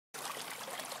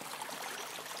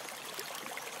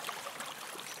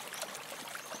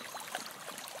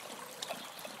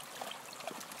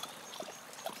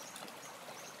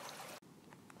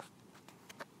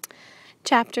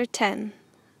Chapter 10.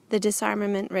 The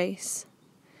Disarmament Race.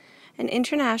 An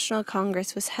international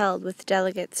congress was held with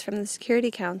delegates from the security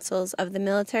councils of the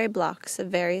military blocs of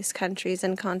various countries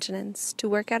and continents to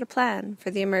work out a plan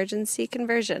for the emergency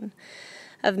conversion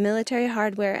of military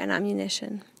hardware and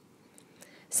ammunition.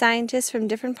 Scientists from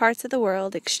different parts of the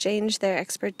world exchanged their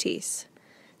expertise.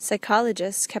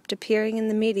 Psychologists kept appearing in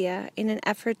the media in an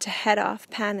effort to head off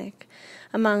panic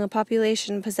among a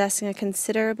population possessing a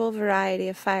considerable variety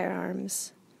of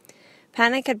firearms.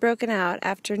 Panic had broken out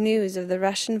after news of the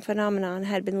Russian phenomenon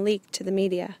had been leaked to the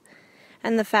media,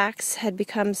 and the facts had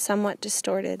become somewhat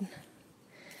distorted.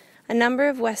 A number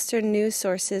of Western news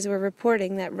sources were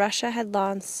reporting that Russia had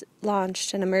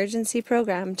launched an emergency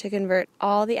program to convert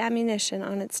all the ammunition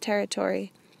on its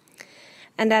territory,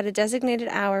 and at a designated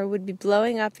hour would be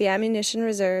blowing up the ammunition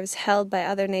reserves held by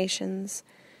other nations,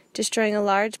 destroying a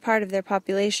large part of their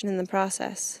population in the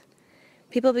process.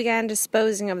 People began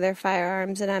disposing of their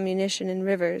firearms and ammunition in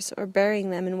rivers or burying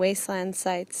them in wasteland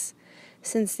sites,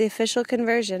 since the official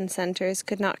conversion centers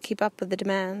could not keep up with the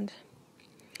demand.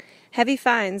 Heavy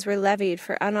fines were levied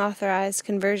for unauthorized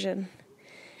conversion,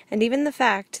 and even the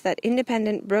fact that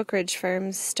independent brokerage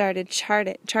firms started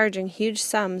charging huge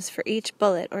sums for each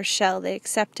bullet or shell they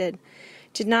accepted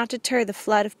did not deter the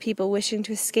flood of people wishing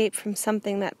to escape from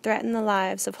something that threatened the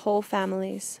lives of whole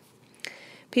families.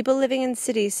 People living in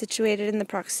cities situated in the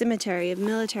proximity of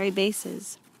military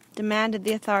bases demanded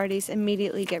the authorities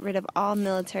immediately get rid of all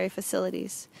military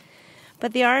facilities.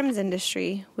 But the arms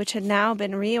industry, which had now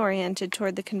been reoriented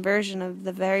toward the conversion of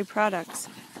the very products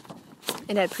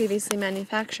it had previously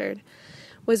manufactured,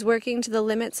 was working to the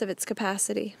limits of its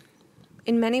capacity.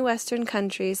 In many Western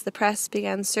countries, the press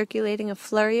began circulating a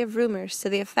flurry of rumors to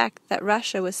the effect that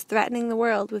Russia was threatening the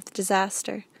world with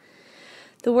disaster.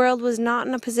 The world was not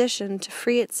in a position to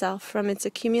free itself from its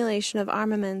accumulation of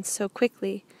armaments so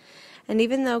quickly, and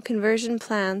even though conversion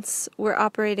plants were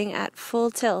operating at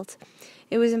full tilt,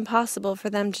 it was impossible for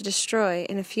them to destroy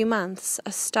in a few months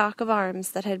a stock of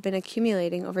arms that had been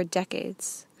accumulating over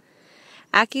decades.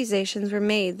 Accusations were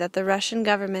made that the Russian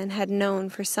government had known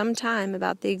for some time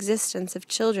about the existence of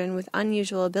children with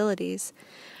unusual abilities,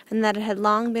 and that it had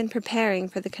long been preparing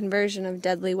for the conversion of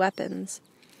deadly weapons.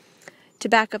 To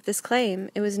back up this claim,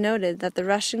 it was noted that the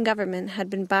Russian government had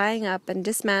been buying up and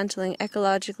dismantling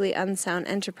ecologically unsound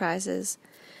enterprises,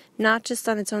 not just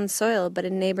on its own soil but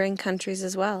in neighboring countries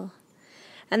as well,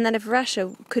 and that if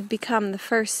Russia could become the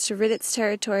first to rid its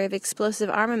territory of explosive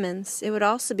armaments, it would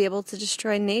also be able to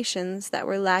destroy nations that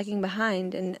were lagging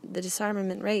behind in the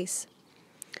disarmament race.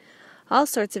 All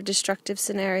sorts of destructive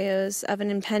scenarios of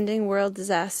an impending world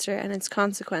disaster and its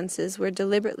consequences were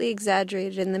deliberately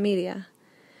exaggerated in the media.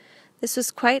 This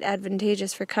was quite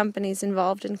advantageous for companies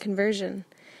involved in conversion,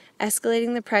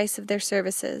 escalating the price of their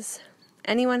services.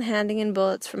 Anyone handing in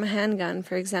bullets from a handgun,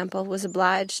 for example, was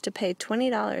obliged to pay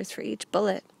 $20 for each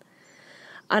bullet.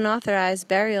 Unauthorized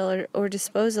burial or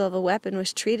disposal of a weapon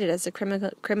was treated as a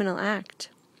criminal act.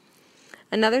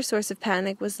 Another source of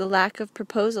panic was the lack of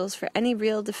proposals for any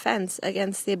real defense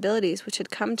against the abilities which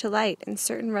had come to light in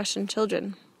certain Russian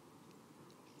children.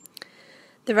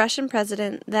 The Russian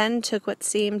president then took what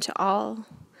seemed to all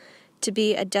to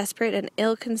be a desperate and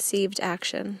ill-conceived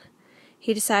action.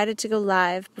 He decided to go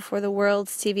live before the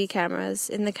world's TV cameras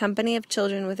in the company of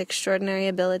children with extraordinary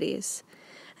abilities,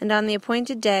 and on the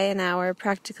appointed day and hour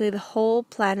practically the whole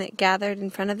planet gathered in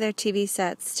front of their TV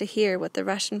sets to hear what the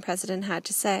Russian president had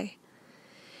to say.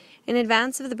 In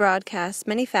advance of the broadcast,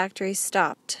 many factories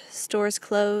stopped, stores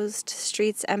closed,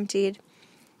 streets emptied.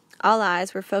 All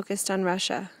eyes were focused on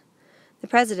Russia. The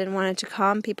president wanted to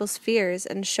calm people's fears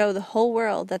and show the whole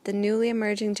world that the newly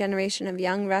emerging generation of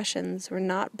young Russians were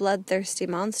not bloodthirsty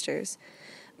monsters,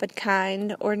 but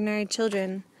kind, ordinary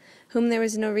children whom there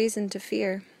was no reason to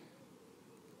fear.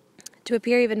 To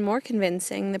appear even more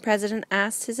convincing, the president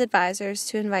asked his advisors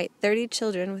to invite 30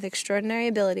 children with extraordinary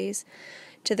abilities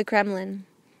to the Kremlin,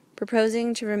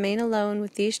 proposing to remain alone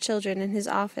with these children in his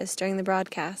office during the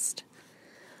broadcast.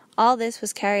 All this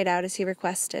was carried out as he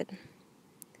requested.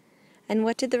 And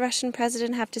what did the Russian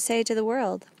president have to say to the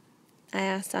world? I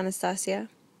asked Anastasía.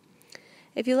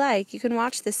 If you like, you can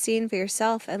watch this scene for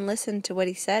yourself and listen to what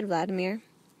he said, Vladimir.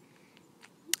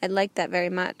 I'd like that very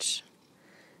much.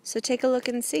 So take a look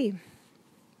and see.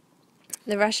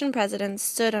 The Russian president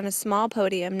stood on a small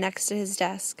podium next to his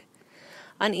desk.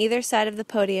 On either side of the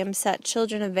podium sat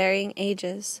children of varying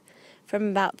ages, from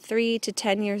about 3 to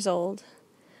 10 years old.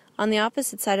 On the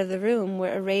opposite side of the room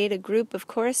were arrayed a group of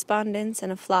correspondents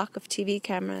and a flock of TV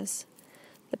cameras.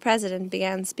 The president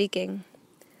began speaking.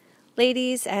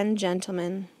 Ladies and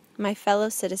gentlemen, my fellow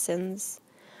citizens,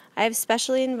 I have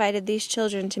specially invited these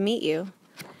children to meet you,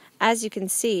 As you can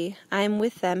see, I am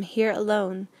with them here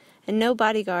alone, and no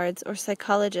bodyguards or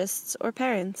psychologists or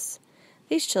parents.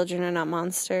 These children are not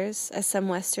monsters, as some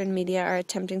Western media are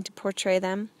attempting to portray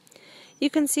them.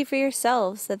 You can see for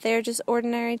yourselves that they are just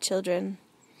ordinary children.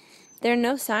 There are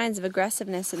no signs of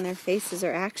aggressiveness in their faces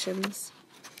or actions.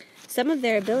 Some of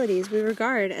their abilities we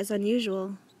regard as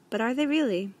unusual, but are they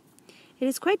really? It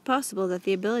is quite possible that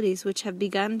the abilities which have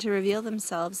begun to reveal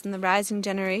themselves in the rising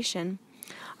generation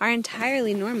are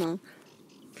entirely normal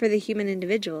for the human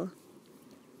individual.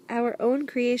 Our own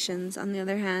creations, on the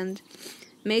other hand,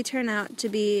 may turn out to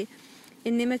be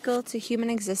inimical to human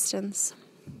existence.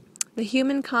 The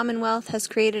human commonwealth has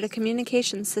created a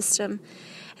communication system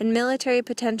and military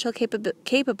potential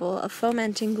capable of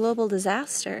fomenting global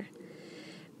disaster.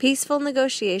 Peaceful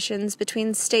negotiations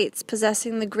between states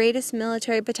possessing the greatest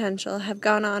military potential have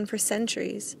gone on for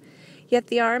centuries, yet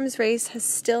the arms race has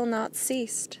still not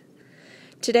ceased.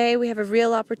 Today we have a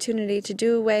real opportunity to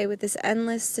do away with this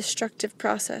endless destructive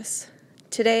process.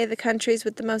 Today the countries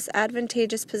with the most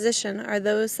advantageous position are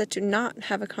those that do not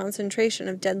have a concentration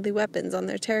of deadly weapons on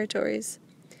their territories.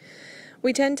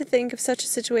 We tend to think of such a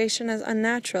situation as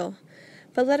unnatural,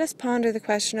 but let us ponder the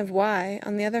question of why,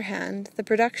 on the other hand, the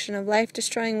production of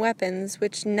life-destroying weapons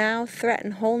which now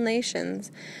threaten whole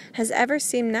nations has ever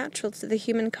seemed natural to the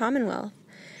human commonwealth,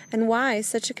 and why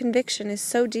such a conviction is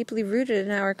so deeply rooted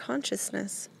in our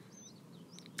consciousness.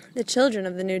 The children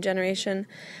of the new generation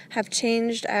have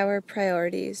changed our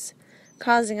priorities,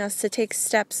 causing us to take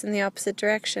steps in the opposite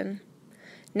direction,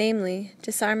 namely,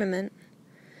 disarmament.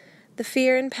 The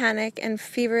fear and panic and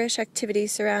feverish activity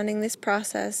surrounding this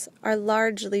process are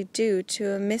largely due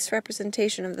to a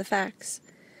misrepresentation of the facts.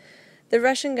 The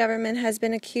Russian government has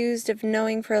been accused of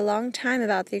knowing for a long time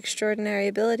about the extraordinary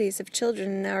abilities of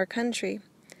children in our country.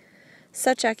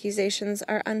 Such accusations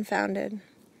are unfounded.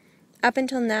 Up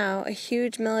until now, a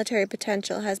huge military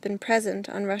potential has been present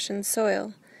on Russian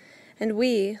soil, and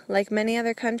we, like many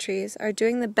other countries, are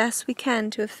doing the best we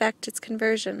can to effect its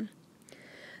conversion.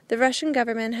 The Russian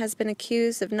government has been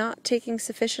accused of not taking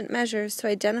sufficient measures to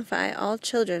identify all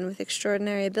children with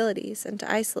extraordinary abilities and to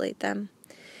isolate them.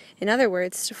 In other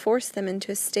words, to force them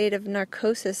into a state of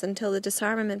narcosis until the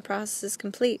disarmament process is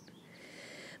complete.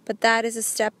 But that is a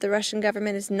step the Russian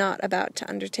government is not about to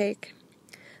undertake.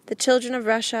 The children of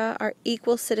Russia are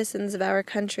equal citizens of our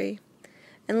country,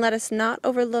 and let us not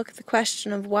overlook the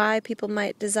question of why people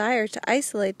might desire to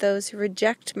isolate those who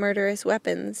reject murderous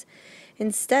weapons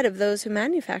instead of those who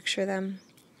manufacture them.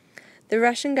 The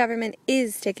Russian government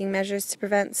is taking measures to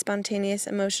prevent spontaneous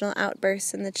emotional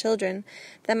outbursts in the children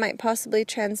that might possibly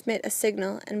transmit a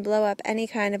signal and blow up any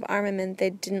kind of armament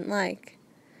they didn't like.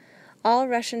 All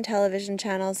Russian television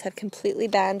channels have completely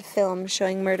banned films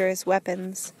showing murderous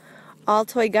weapons. All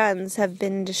toy guns have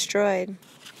been destroyed.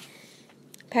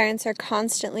 Parents are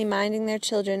constantly minding their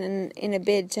children in a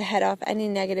bid to head off any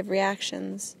negative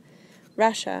reactions.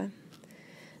 Russia.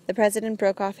 The president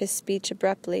broke off his speech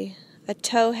abruptly. A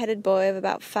tow-headed boy of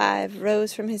about 5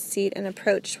 rose from his seat and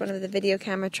approached one of the video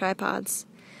camera tripods.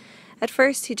 At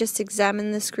first he just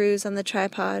examined the screws on the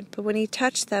tripod, but when he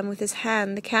touched them with his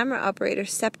hand, the camera operator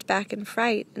stepped back in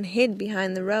fright and hid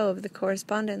behind the row of the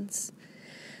correspondents.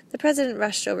 The president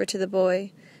rushed over to the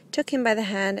boy, took him by the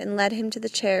hand, and led him to the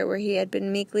chair where he had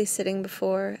been meekly sitting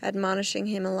before, admonishing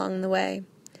him along the way.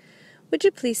 "Would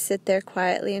you please sit there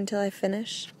quietly until I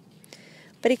finish?"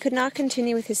 But he could not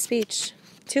continue with his speech.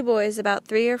 2 boys about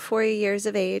 3 or 4 years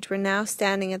of age were now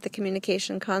standing at the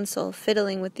communication console,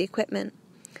 fiddling with the equipment.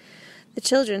 The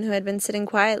children, who had been sitting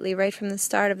quietly right from the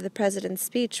start of the president's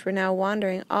speech, were now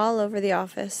wandering all over the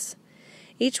office,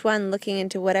 each one looking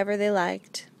into whatever they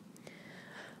liked.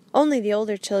 Only the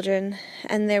older children,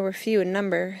 and there were few in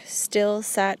number, still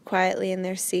sat quietly in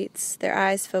their seats, their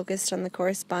eyes focused on the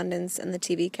correspondence and the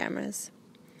TV cameras.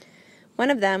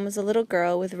 One of them was a little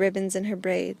girl with ribbons in her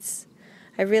braids.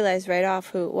 I realized right off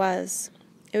who it was.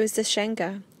 It was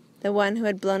Dashenka, the one who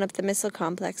had blown up the missile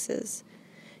complexes.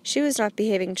 She was not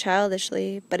behaving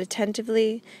childishly, but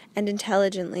attentively and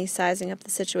intelligently sizing up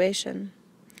the situation,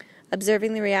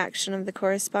 observing the reaction of the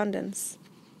correspondents.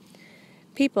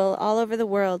 People all over the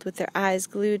world, with their eyes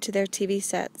glued to their TV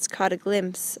sets, caught a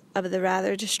glimpse of the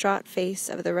rather distraught face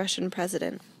of the Russian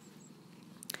president.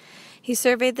 He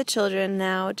surveyed the children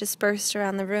now dispersed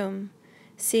around the room.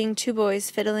 Seeing 2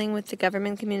 boys fiddling with the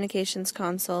government communications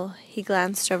console, he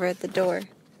glanced over at the door,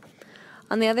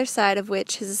 on the other side of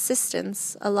which his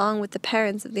assistants, along with the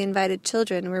parents of the invited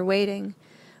children, were waiting,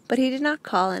 but he did not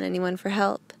call on anyone for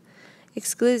help.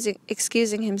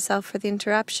 Excusing himself for the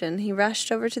interruption, he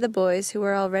rushed over to the boys who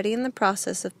were already in the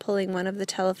process of pulling one of the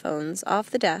telephones off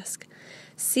the desk,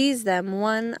 seized them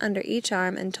one under each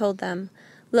arm, and told them,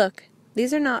 "Look,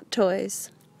 these are not toys."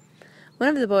 One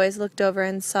of the boys looked over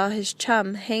and saw his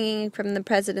chum hanging from the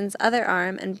president's other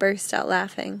arm and burst out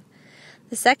laughing.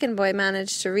 The second boy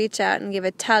managed to reach out and give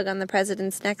a tug on the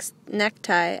president's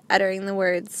necktie, uttering the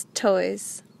words,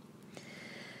 "toys."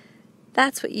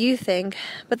 "That's what you think,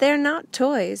 but they are not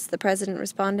toys," the president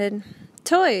responded.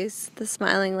 "Toys," the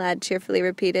smiling lad cheerfully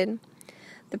repeated.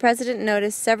 The president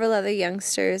noticed several other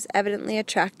youngsters, evidently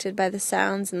attracted by the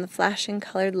sounds and the flashing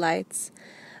colored lights,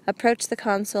 approach the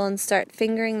console and start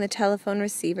fingering the telephone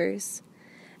receivers.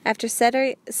 After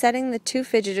setting the two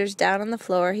fidgeters down on the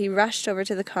floor, he rushed over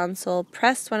to the console,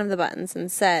 pressed one of the buttons,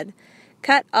 and said,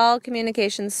 "Cut all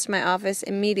communications to my office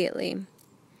immediately."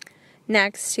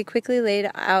 Next, he quickly laid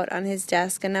out on his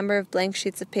desk a number of blank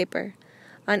sheets of paper.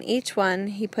 On each one,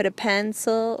 he put a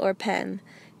pencil or pen,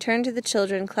 turned to the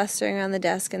children clustering around the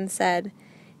desk, and said,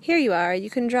 "Here you are, you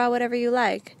can draw whatever you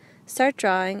like. Start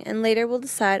drawing, and later we'll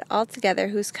decide all together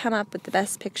who's come up with the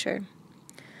best picture."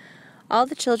 All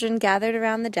the children gathered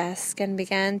around the desk and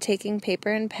began taking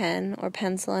paper and pen or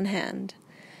pencil in hand.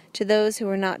 To those who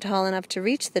were not tall enough to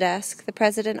reach the desk, the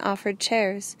president offered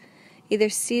chairs, either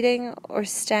seating or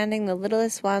standing the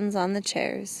littlest ones on the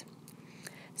chairs.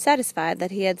 Satisfied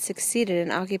that he had succeeded in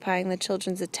occupying the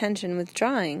children's attention with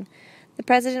drawing, the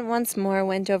president once more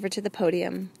went over to the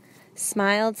podium,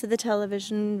 smiled to the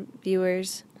television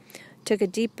viewers, took a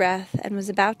deep breath, and was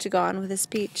about to go on with his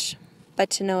speech, but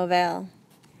to no avail.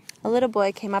 A little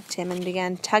boy came up to him and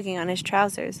began tugging on his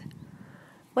trousers.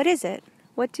 "What is it?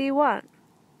 What do you want?"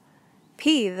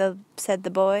 "Pee," said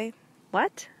the boy.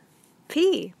 "What?"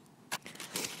 "Pee."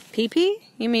 "Pee-pee?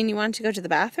 You mean you want to go to the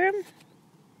bathroom?"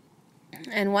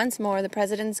 And once more the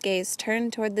president's gaze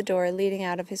turned toward the door leading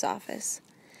out of his office.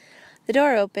 The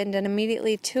door opened, and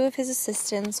immediately two of his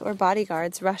assistants or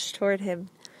bodyguards rushed toward him.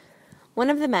 One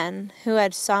of the men, who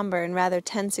had somber and rather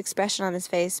tense expression on his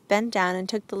face, bent down and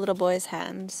took the little boy's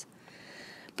hands.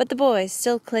 But the boy,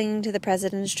 still clinging to the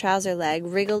president's trouser leg,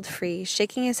 wriggled free,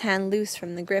 shaking his hand loose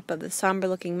from the grip of the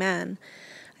somber-looking man,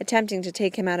 attempting to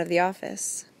take him out of the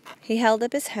office. He held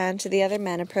up his hand to the other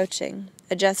men approaching,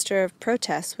 a gesture of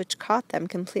protest which caught them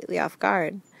completely off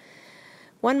guard.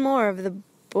 Once more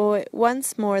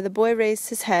the boy raised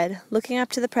his head, looking up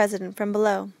to the president from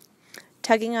below,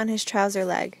 tugging on his trouser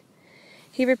leg.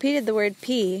 He repeated the word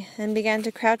 "pee" and began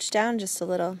to crouch down just a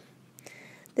little.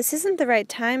 "This isn't the right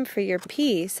time for your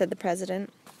pee," said the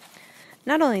president.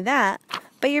 "Not only that,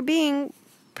 but you're being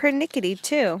pernickety,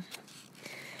 too."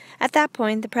 At that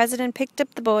point, the president picked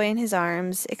up the boy in his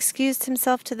arms, excused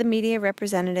himself to the media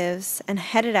representatives, and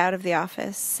headed out of the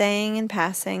office, saying in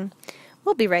passing,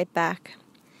 "We'll be right back."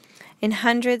 In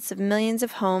hundreds of millions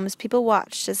of homes, people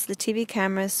watched as the TV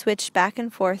cameras switched back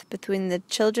and forth between the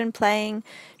children playing,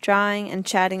 drawing, and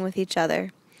chatting with each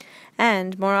other,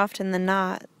 and, more often than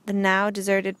not, the now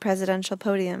deserted presidential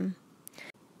podium.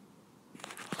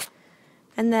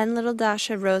 And then little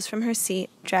Dasha rose from her seat,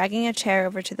 dragging a chair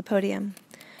over to the podium.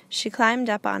 She climbed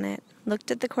up on it,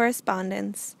 looked at the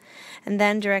correspondents, and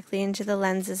then directly into the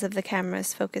lenses of the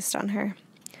cameras focused on her.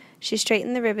 She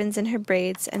straightened the ribbons in her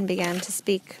braids and began to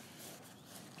speak.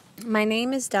 "My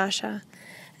name is Dasha,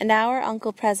 and our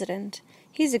Uncle President,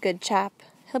 he's a good chap.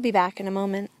 He'll be back in a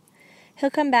moment. He'll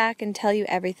come back and tell you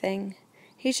everything.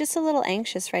 He's just a little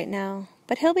anxious right now,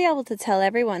 but he'll be able to tell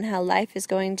everyone how life is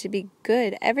going to be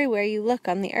good everywhere you look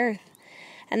on the earth,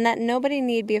 and that nobody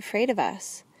need be afraid of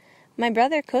us. My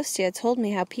brother Kostya told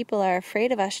me how people are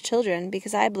afraid of us children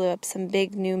because I blew up some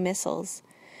big new missiles.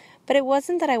 But it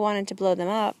wasn't that I wanted to blow them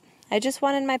up. I just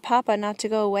wanted my papa not to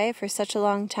go away for such a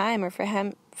long time, or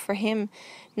for him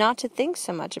not to think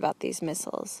so much about these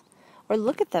missiles, or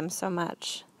look at them so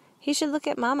much. He should look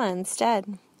at Mama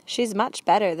instead. She's much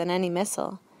better than any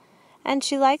missile. And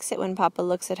she likes it when Papa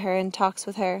looks at her and talks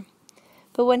with her.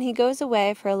 But when he goes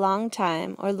away for a long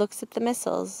time or looks at the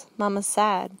missiles, Mama's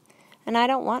sad, and I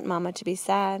don't want Mama to be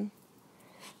sad.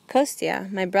 Kostya,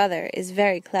 my brother, is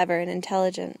very clever and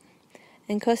intelligent,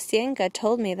 and Kostienka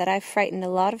told me that I've frightened a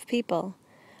lot of people.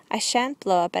 I shan't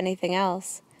blow up anything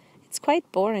else. It's quite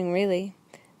boring, really.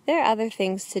 There are other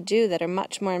things to do that are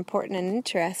much more important and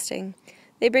interesting.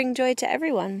 They bring joy to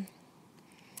everyone.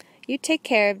 You take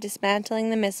care of dismantling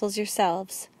the missiles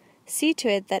yourselves. See to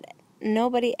it that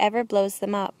nobody ever blows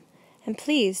them up. And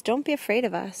please, don't be afraid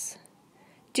of us.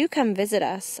 Do come visit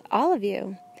us, all of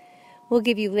you. We'll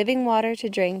give you living water to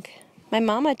drink. My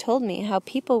mama told me how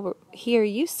people here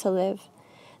used to live.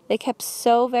 They kept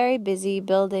so very busy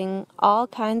building all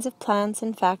kinds of plants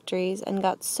and factories and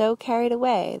got so carried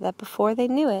away that before they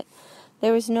knew it,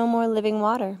 there was no more living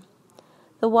water.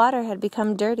 The water had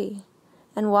become dirty,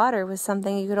 and water was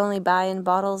something you could only buy in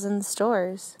bottles in the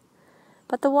stores.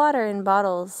 But the water in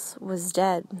bottles was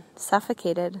dead,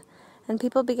 suffocated, and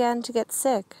people began to get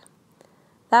sick.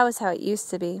 That was how it used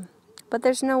to be. But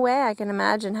there's no way I can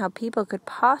imagine how people could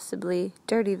possibly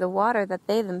dirty the water that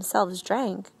they themselves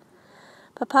drank.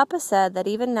 But Papa said that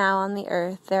even now on the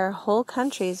earth there are whole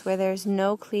countries where there is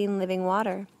no clean living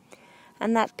water,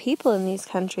 and that people in these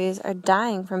countries are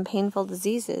dying from painful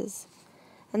diseases.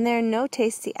 And there are no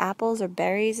tasty apples or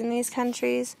berries in these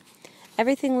countries.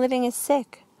 Everything living is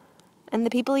sick, and the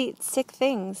people eat sick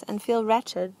things and feel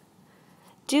wretched.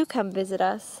 Do come visit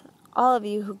us, all of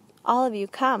you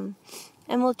come,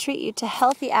 and we'll treat you to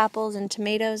healthy apples and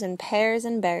tomatoes and pears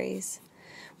and berries.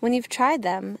 When you've tried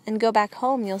them and go back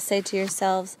home, you'll say to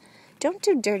yourselves, "Don't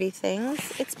do dirty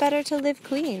things. It's better to live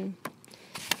clean."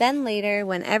 Then later,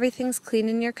 when everything's clean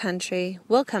in your country,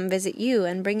 we'll come visit you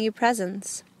and bring you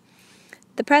presents.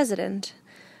 The president,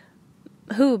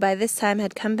 who by this time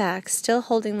had come back, still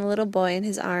holding the little boy in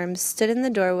his arms, stood in the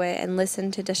doorway and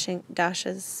listened to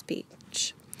Dasha's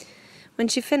speech. When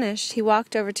she finished, he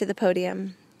walked over to the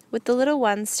podium. With the little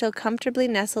one still comfortably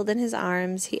nestled in his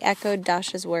arms, he echoed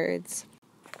Dasha's words.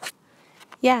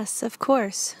 "Yes, of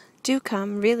course. Do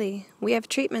come, really. We have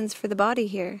treatments for the body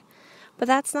here. But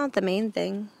that's not the main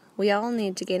thing. We all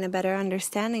need to gain a better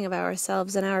understanding of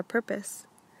ourselves and our purpose.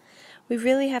 We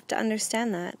really have to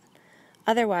understand that.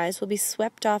 Otherwise, we'll be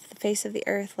swept off the face of the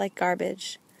earth like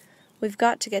garbage. We've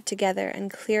got to get together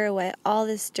and clear away all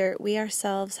this dirt we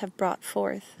ourselves have brought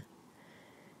forth."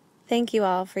 Thank you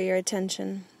all for your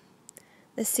attention.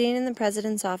 The scene in the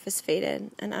president's office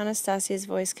faded, and Anastasia's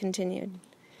voice continued.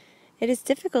 It is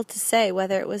difficult to say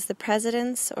whether it was the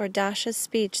president's or Dasha's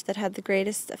speech that had the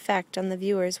greatest effect on the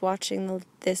viewers watching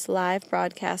this live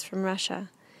broadcast from Russia.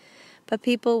 But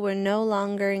people were no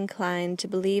longer inclined to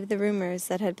believe the rumors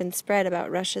that had been spread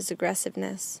about Russia's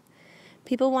aggressiveness.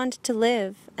 People wanted to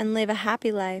live, and live a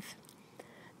happy life.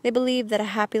 They believed that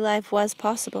a happy life was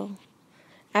possible.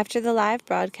 After the live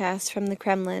broadcast from the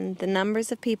Kremlin, the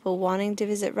numbers of people wanting to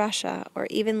visit Russia or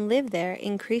even live there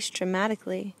increased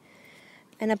dramatically.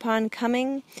 And upon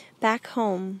coming back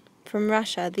home from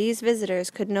Russia, these visitors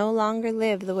could no longer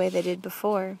live the way they did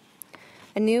before.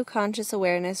 A new conscious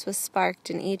awareness was sparked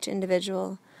in each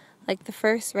individual, like the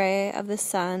first ray of the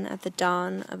sun at the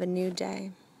dawn of a new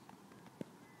day.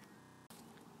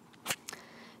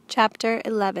 Chapter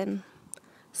 11.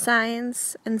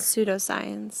 Science and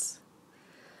Pseudo-Science.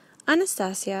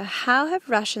 Anastasía, how have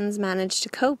Russians managed to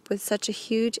cope with such a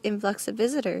huge influx of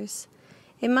visitors?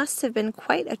 It must have been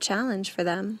quite a challenge for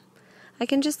them. I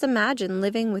can just imagine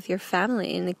living with your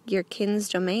family in your kin's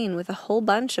domain with a whole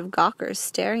bunch of gawkers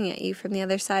staring at you from the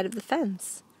other side of the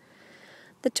fence.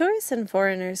 The tourists and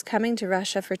foreigners coming to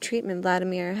Russia for treatment,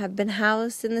 Vladimir, have been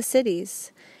housed in the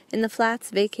cities, in the flats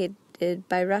vacated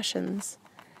by Russians.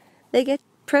 They get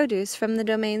produce from the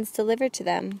domains delivered to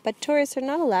them, but tourists are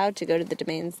not allowed to go to the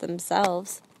domains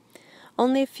themselves.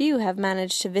 Only a few have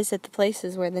managed to visit the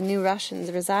places where the new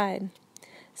Russians reside.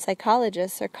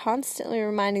 Psychologists are constantly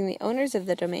reminding the owners of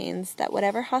the domains that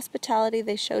whatever hospitality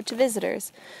they show to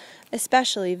visitors,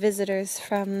 especially visitors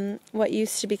from what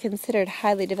used to be considered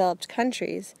highly developed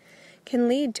countries, can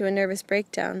lead to a nervous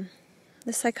breakdown.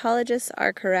 The psychologists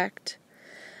are correct.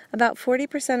 About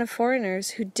 40% of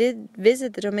foreigners who did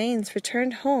visit the domains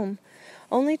returned home,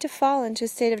 only to fall into a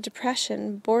state of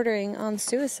depression bordering on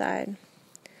suicide.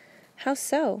 How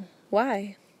so?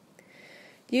 Why?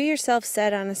 You yourself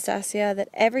said, Anastasía, that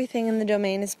everything in the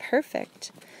domain is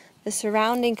perfect. The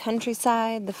surrounding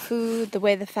countryside, the food, the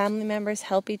way the family members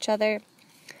help each other.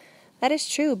 That is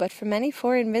true, but for many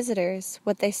foreign visitors,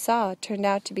 what they saw turned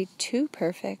out to be too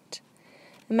perfect.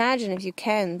 Imagine, if you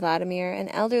can, Vladimir, an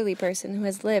elderly person who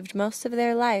has lived most of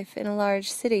their life in a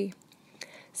large city.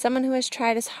 Someone who has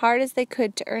tried as hard as they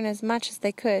could to earn as much as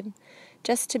they could,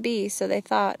 just to be, so they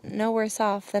thought, no worse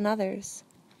off than others.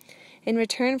 In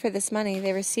return for this money,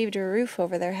 they received a roof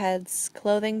over their heads,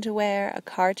 clothing to wear, a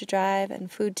car to drive,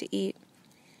 and food to eat.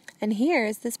 And here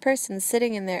is this person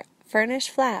sitting in their furnished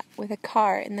flat with a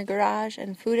car in the garage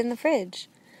and food in the fridge.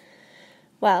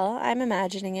 Well, I'm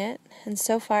imagining it, and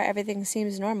so far everything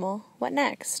seems normal. What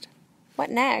next? What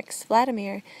next,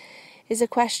 Vladimir, is a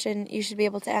question you should be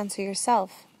able to answer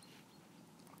yourself.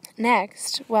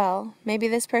 Next, well, maybe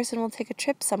this person will take a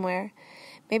trip somewhere.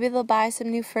 Maybe they'll buy some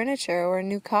new furniture or a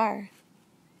new car.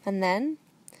 And then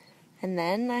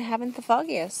I haven't the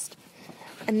foggiest.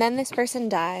 And then this person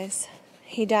dies.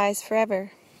 He dies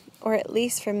forever, or at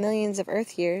least for millions of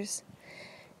Earth years.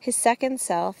 His second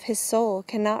self, his soul,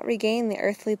 cannot regain the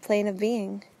earthly plane of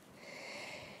being.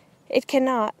 It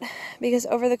cannot, because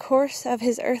over the course of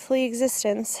his earthly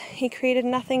existence, he created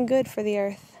nothing good for the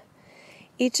earth.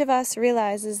 Each of us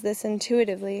realizes this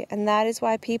intuitively, and that is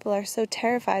why people are so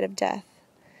terrified of death.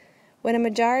 When a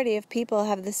majority of people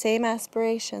have the same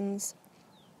aspirations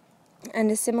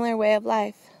and a similar way of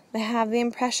life, they have the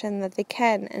impression that they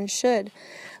can and should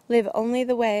live only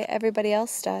the way everybody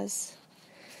else does.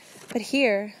 But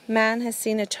here, man has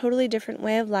seen a totally different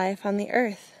way of life on the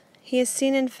earth. He has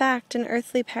seen, in fact, an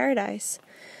earthly paradise,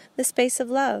 the space of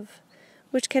love,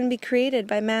 which can be created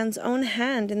by man's own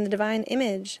hand in the divine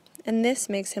image, and this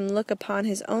makes him look upon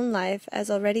his own life as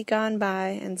already gone by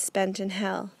and spent in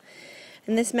hell.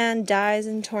 And this man dies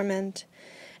in torment,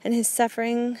 and his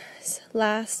sufferings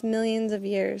last millions of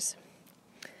years.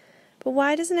 But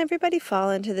why doesn't everybody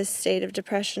fall into this state of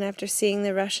depression after seeing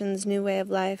the Russians' new way of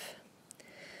life?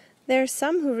 There are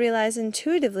some who realize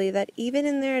intuitively that even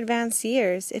in their advanced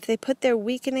years, if they put their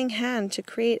weakening hand to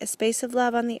create a space of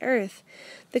love on the earth,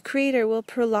 the Creator will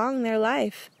prolong their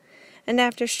life. And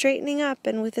after straightening up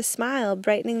and with a smile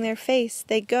brightening their face,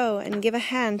 they go and give a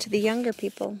hand to the younger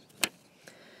people.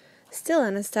 Still,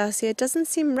 Anastasía, it doesn't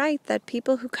seem right that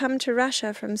people who come to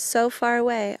Russia from so far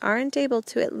away aren't able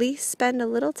to at least spend a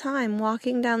little time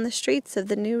walking down the streets of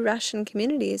the new Russian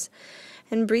communities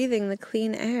and breathing the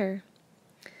clean air.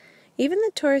 Even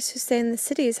the tourists who stay in the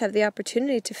cities have the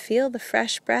opportunity to feel the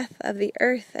fresh breath of the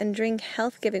earth and drink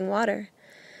health-giving water.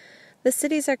 The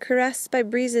cities are caressed by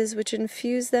breezes which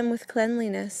infuse them with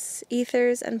cleanliness,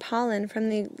 ethers, and pollen from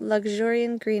the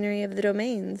luxuriant greenery of the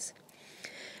domains.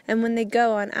 And when they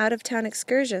go on out-of-town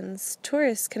excursions,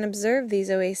 tourists can observe these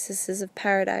oases of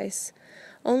paradise,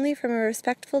 only from a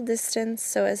respectful distance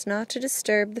so as not to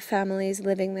disturb the families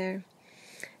living there.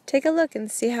 Take a look and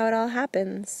see how it all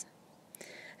happens.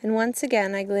 And once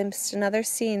again I glimpsed another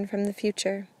scene from the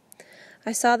future.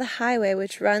 I saw the highway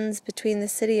which runs between the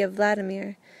city of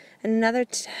Vladimir and another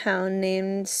town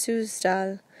named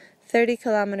Suzdal, 30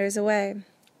 kilometers away.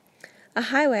 A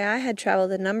highway I had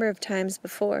traveled a number of times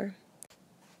before.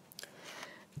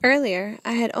 Earlier,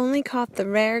 I had only caught the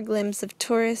rare glimpse of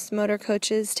tourist motor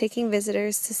coaches taking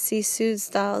visitors to see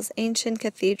Suzdal's ancient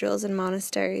cathedrals and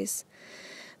monasteries.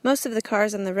 Most of the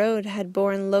cars on the road had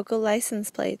borne local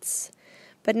license plates,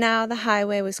 but now the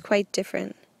highway was quite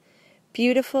different.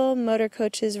 Beautiful motor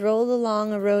coaches rolled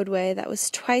along a roadway that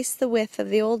was twice the width of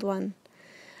the old one.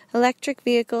 Electric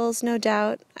vehicles, no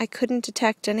doubt. I couldn't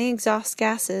detect any exhaust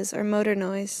gases or motor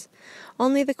noise,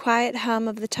 only the quiet hum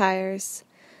of the tires.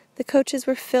 The coaches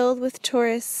were filled with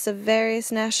tourists of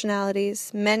various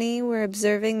nationalities. Many were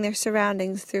observing their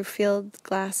surroundings through field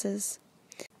glasses.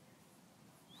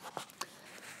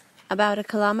 About a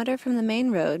kilometer from the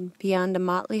main road, beyond a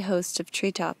motley host of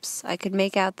treetops, I could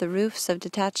make out the roofs of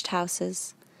detached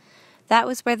houses. That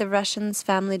was where the Russians'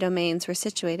 family domains were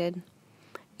situated,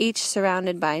 each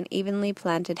surrounded by an evenly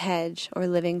planted hedge or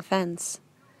living fence.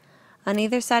 On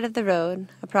either side of the road,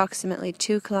 approximately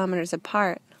 2 kilometers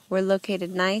apart, were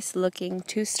located nice-looking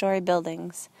 2-story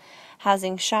buildings,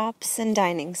 housing shops and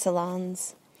dining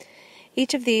salons.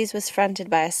 Each of these was fronted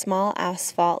by a small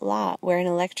asphalt lot where an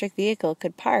electric vehicle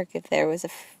could park if there was a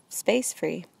space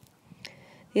free.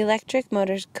 The electric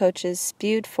motor coaches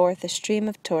spewed forth a stream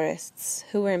of tourists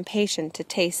who were impatient to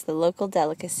taste the local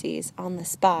delicacies on the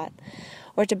spot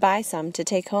or to buy some to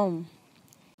take home.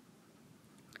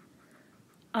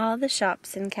 All the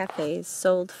shops and cafes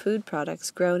sold food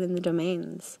products grown in the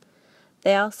domains.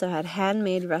 They also had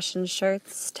handmade Russian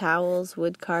shirts, towels,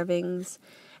 wood carvings,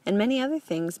 and many other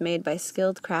things made by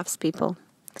skilled craftspeople.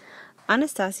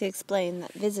 Anastasía explained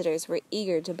that visitors were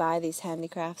eager to buy these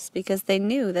handicrafts because they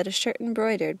knew that a shirt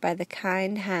embroidered by the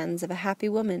kind hands of a happy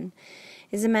woman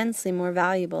is immensely more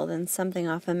valuable than something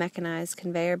off a mechanized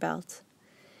conveyor belt.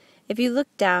 If you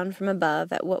looked down from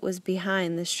above at what was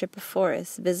behind the strip of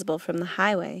forest visible from the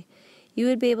highway, you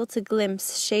would be able to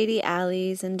glimpse shady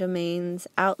alleys and domains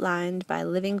outlined by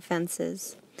living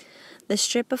fences. The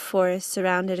strip of forest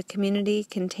surrounded a community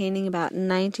containing about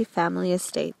 90 family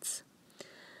estates.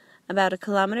 About a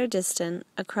kilometer distant,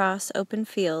 across open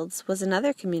fields, was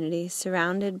another community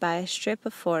surrounded by a strip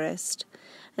of forest,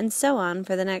 and so on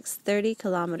for the next 30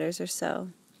 kilometers or so.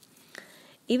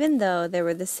 Even though they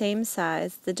were the same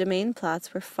size, the domain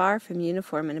plots were far from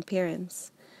uniform in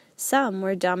appearance. Some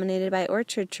were dominated by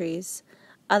orchard trees,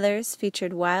 others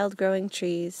featured wild-growing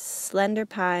trees, slender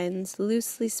pines,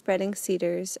 loosely spreading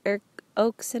cedars,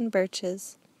 oaks, and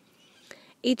birches.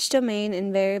 Each domain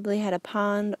invariably had a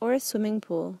pond or a swimming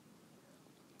pool.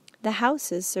 The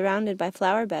houses, surrounded by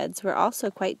flower beds, were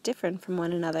also quite different from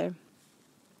one another.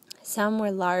 Some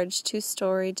were large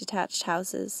 2-story detached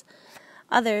houses.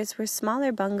 Others were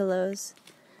smaller bungalows.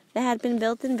 They had been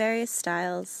built in various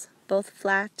styles. Both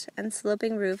flat and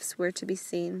sloping roofs were to be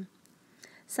seen.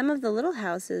 Some of the little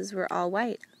houses were all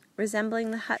white,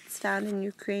 resembling the huts found in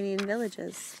Ukrainian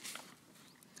villages.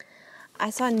 I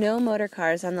saw no motor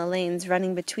cars on the lanes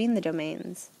running between the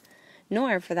domains,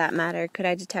 nor, for that matter, could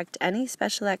I detect any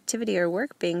special activity or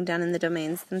work being done in the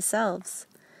domains themselves.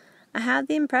 I had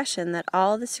the impression that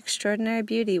all this extraordinary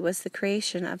beauty was the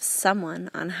creation of someone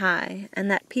on high, and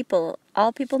that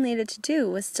all people needed to do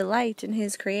was delight in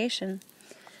his creation.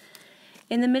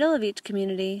 In the middle of each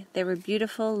community, there were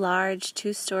beautiful, large,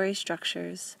 two-story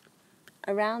structures.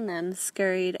 Around them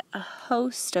scurried a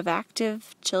host of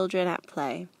active children at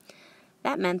play.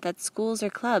 That meant that schools or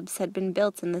clubs had been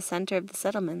built in the center of the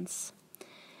settlements.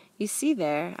 You see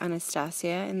there,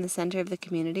 Anastasía, in the center of the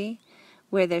community,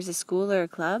 where there's a school or a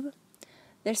club,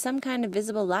 there's some kind of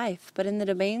visible life, but in the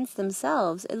domains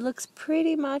themselves, it looks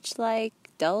pretty much like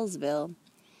Dullsville.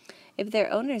 If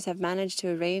their owners have managed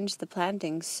to arrange the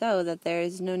plantings so that there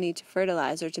is no need to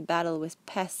fertilize or to battle with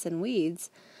pests and weeds,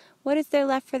 what is there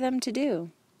left for them to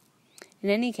do? In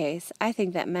any case, I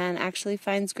think that man actually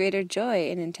finds greater joy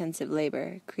in intensive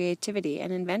labor, creativity,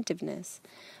 and inventiveness,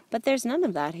 but there's none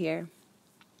of that here.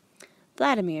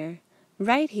 Vladimir,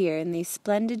 right here in these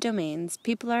splendid domains,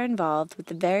 people are involved with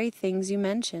the very things you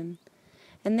mention,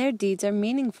 and their deeds are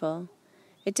meaningful.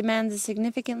 It demands a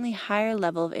significantly higher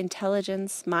level of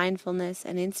intelligence, mindfulness,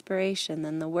 and inspiration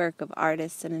than the work of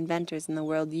artists and inventors in the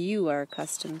world you are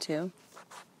accustomed to.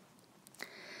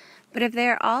 But if they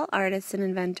are all artists and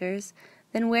inventors,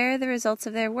 then where are the results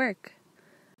of their work?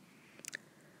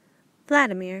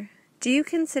 Vladimir, do you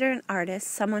consider an artist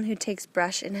someone who takes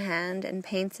brush in hand and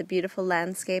paints a beautiful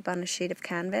landscape on a sheet of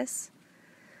canvas?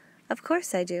 Of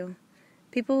course I do.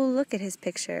 People will look at his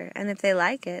picture, and if they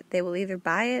like it, they will either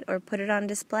buy it or put it on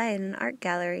display in an art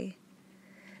gallery.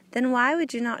 Then why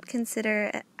would you not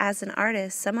consider as an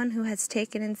artist someone who has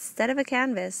taken, instead of a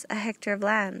canvas, a hectare of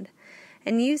land,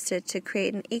 and used it to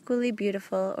create an equally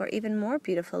beautiful or even more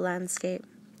beautiful landscape?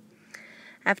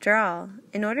 After all,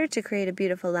 in order to create a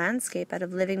beautiful landscape out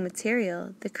of living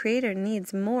material, the creator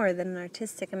needs more than an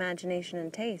artistic imagination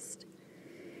and taste.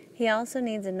 He also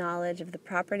needs a knowledge of the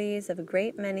properties of a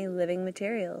great many living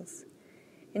materials.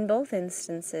 In both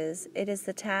instances, it is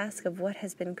the task of what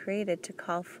has been created to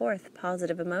call forth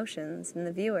positive emotions in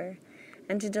the viewer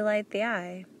and to delight the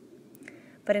eye.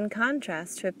 But in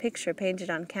contrast to a picture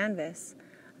painted on canvas,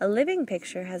 a living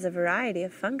picture has a variety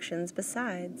of functions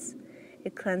besides.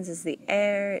 It cleanses the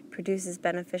air, it produces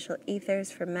beneficial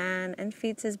ethers for man, and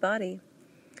feeds his body.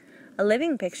 A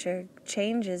living picture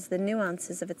changes the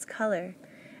nuances of its color,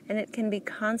 and it can be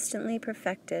constantly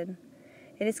perfected.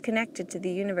 It is connected to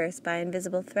the universe by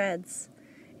invisible threads.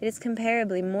 It is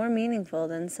comparably more meaningful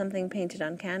than something painted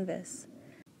on canvas.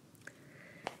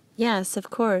 Yes, of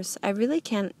course, I really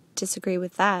can't disagree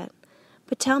with that.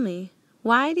 But tell me,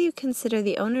 why do you consider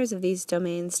the owners of these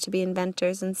domains to be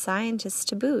inventors and scientists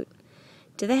to boot?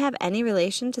 Do they have any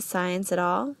relation to science at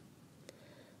all?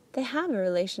 They have a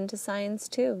relation to science,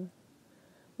 too.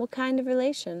 What kind of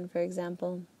relation, for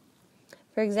example?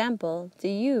 For example, do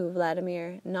you,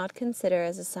 Vladimir, not consider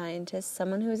as a scientist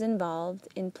someone who is involved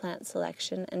in plant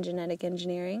selection and genetic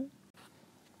engineering?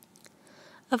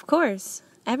 Of course,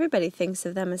 everybody thinks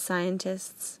of them as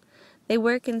scientists. They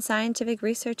work in scientific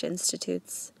research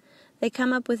institutes. They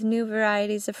come up with new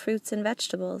varieties of fruits and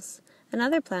vegetables, and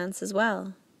other plants as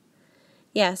well.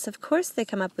 Yes, of course they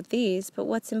come up with these, but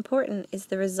what's important is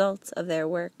the results of their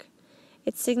work,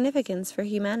 its significance for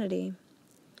humanity.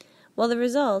 Well, the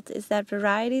result is that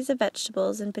varieties of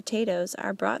vegetables and potatoes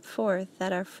are brought forth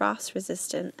that are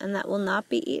frost-resistant and that will not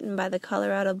be eaten by the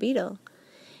Colorado beetle.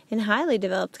 In highly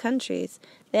developed countries,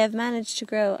 they have managed to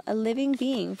grow a living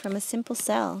being from a simple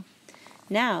cell.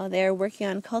 Now they are working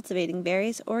on cultivating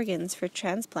various organs for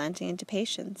transplanting into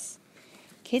patients.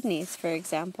 Kidneys, for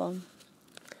example.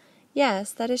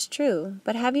 Yes, that is true,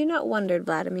 but have you not wondered,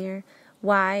 Vladimir,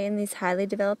 why in these highly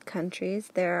developed countries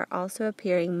there are also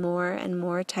appearing more and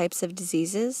more types of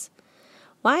diseases?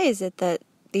 Why is it that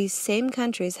these same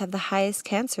countries have the highest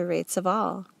cancer rates of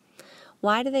all?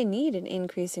 Why do they need an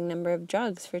increasing number of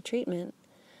drugs for treatment?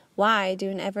 Why do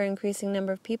an ever-increasing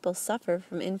number of people suffer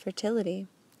from infertility?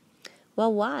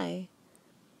 Well, why?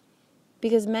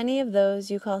 Because many of those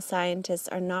you call scientists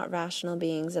are not rational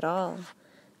beings at all.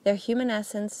 Their human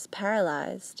essence is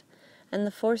paralyzed, and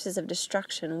the forces of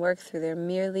destruction work through their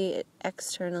merely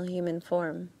external human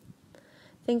form.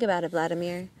 Think about it,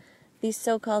 Vladimir. These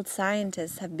so-called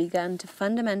scientists have begun to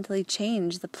fundamentally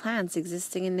change the plants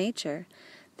existing in nature,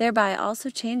 thereby also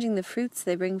changing the fruits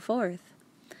they bring forth.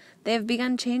 They have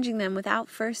begun changing them without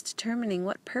first determining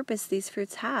what purpose these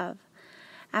fruits have.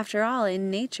 After all,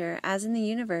 in nature, as in the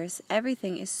universe,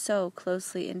 everything is so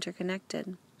closely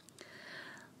interconnected.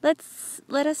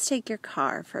 Let us take your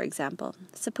car, for example.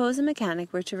 Suppose a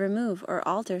mechanic were to remove or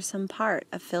alter some part,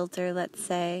 a filter, let's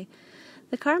say.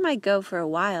 The car might go for a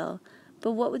while,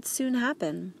 but what would soon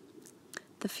happen?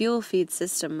 The fuel feed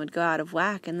system would go out of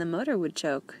whack and the motor would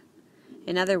choke.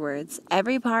 In other words,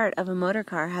 every part of a motor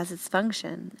car has its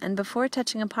function, and before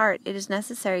touching a part, it is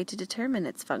necessary to determine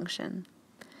its function.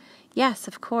 Yes,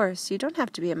 of course, you don't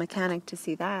have to be a mechanic to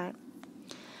see that.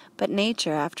 But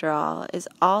nature, after all, is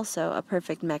also a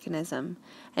perfect mechanism,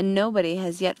 and nobody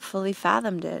has yet fully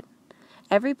fathomed it.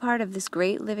 Every part of this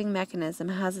great living mechanism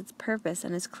has its purpose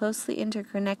and is closely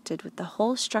interconnected with the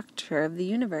whole structure of the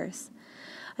universe.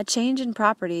 A change in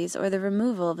properties or the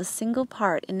removal of a single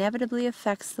part inevitably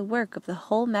affects the work of the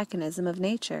whole mechanism of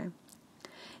nature.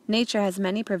 Nature has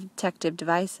many protective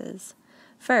devices.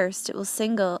 First, it will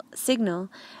signal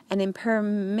an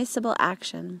impermissible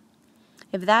action.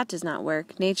 If that does not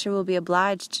work, nature will be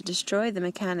obliged to destroy the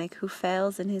mechanic who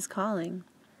fails in his calling.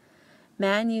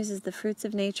 Man uses the fruits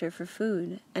of nature for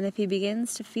food, and if he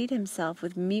begins to feed himself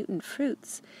with mutant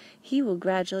fruits, he will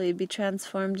gradually be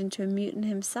transformed into a mutant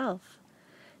himself.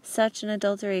 Such an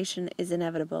adulteration is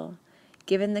inevitable,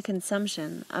 given the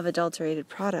consumption of adulterated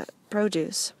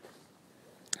produce.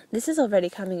 This is already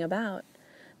coming about.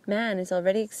 Man is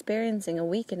already experiencing a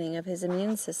weakening of his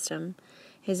immune system,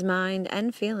 his mind,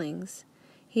 and feelings.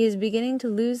 He is beginning to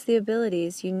lose the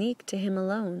abilities unique to him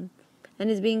alone, and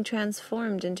is being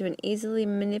transformed into an easily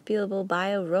manipulable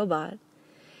bio-robot.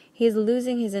 He is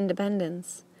losing his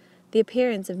independence. The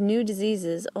appearance of new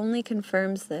diseases only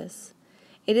confirms this.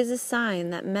 It is a sign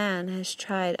that man has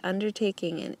tried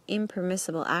undertaking an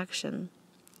impermissible action.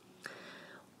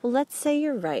 Well, let's say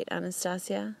you're right,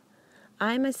 Anastasía.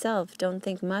 I myself don't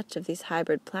think much of these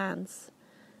hybrid plants.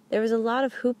 There was a lot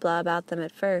of hoopla about them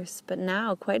at first, but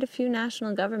now quite a few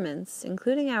national governments,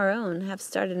 including our own, have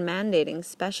started mandating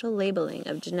special labeling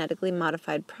of genetically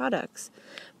modified products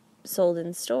sold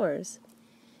in stores.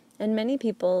 And many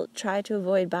people try to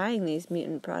avoid buying these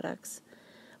mutant products.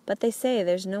 But they say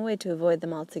there's no way to avoid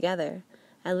them altogether,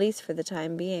 at least for the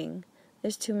time being.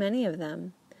 There's too many of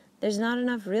them. There's not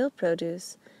enough real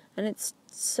produce, and it's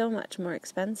so much more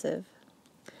expensive.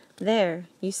 There,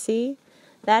 you see?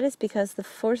 That is because the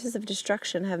forces of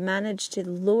destruction have managed to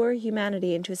lure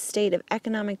humanity into a state of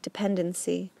economic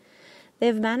dependency. They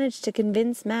have managed to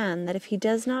convince man that if he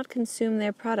does not consume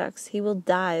their products, he will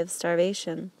die of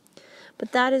starvation.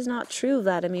 But that is not true,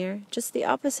 Vladimir, just the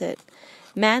opposite.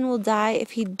 Man will die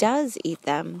if he does eat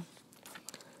them.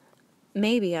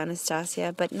 Maybe,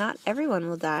 Anastasía, but not everyone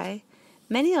will die.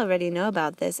 Many already know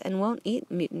about this and won't eat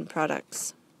mutant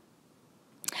products.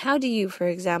 How do you, for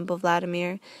example,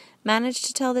 Vladimir, manage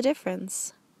to tell the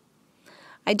difference?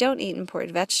 I don't eat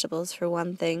imported vegetables, for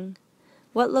one thing.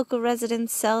 What local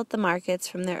residents sell at the markets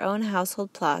from their own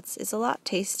household plots is a lot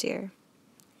tastier.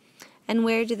 And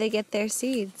where do they get their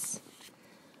seeds?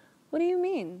 What do you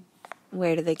mean?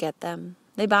 Where do they get them?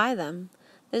 They buy them.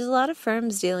 There's a lot of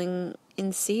firms dealing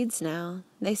in seeds now.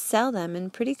 They sell them in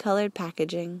pretty colored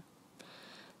packaging.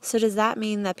 So does that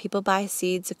mean that people buy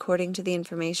seeds according to the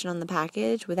information on the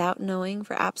package without knowing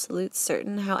for absolute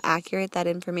certain how accurate that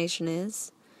information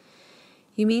is?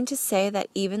 You mean to say that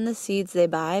even the seeds they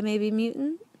buy may be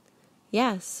mutant?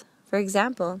 Yes. For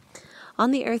example,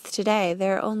 on the earth today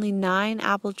there are only 9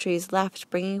 apple trees left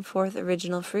bringing forth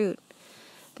original fruit.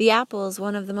 The apple is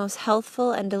one of the most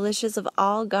healthful and delicious of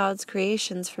all God's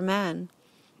creations for man,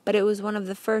 but it was one of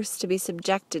the first to be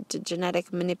subjected to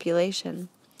genetic manipulation.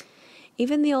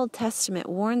 Even the Old Testament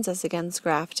warns us against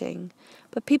grafting,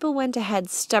 but people went ahead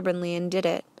stubbornly and did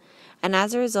it, and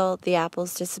as a result the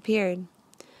apples disappeared.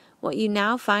 What you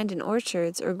now find in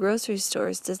orchards or grocery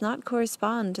stores does not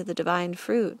correspond to the divine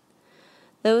fruit.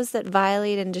 Those that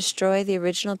violate and destroy the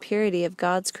original purity of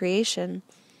God's creation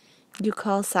you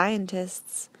call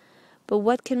scientists, but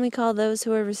what can we call those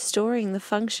who are restoring the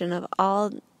function of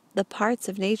all the parts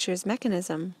of nature's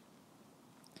mechanism?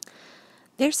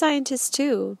 They're scientists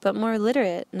too, but more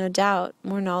literate, no doubt,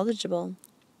 more knowledgeable.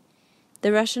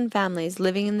 The Russian families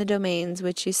living in the domains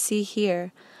which you see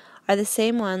here are the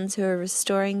same ones who are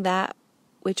restoring that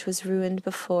which was ruined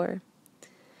before.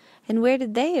 And where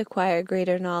did they acquire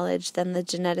greater knowledge than the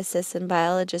geneticists and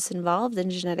biologists involved in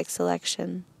genetic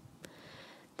selection?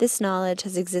 This knowledge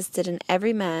has existed in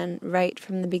every man right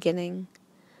from the beginning.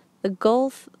 The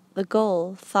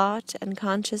goal, thought, and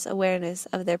conscious awareness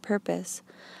of their purpose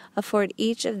afford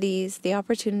each of these the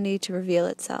opportunity to reveal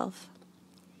itself.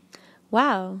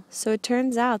 Wow, so it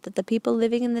turns out that the people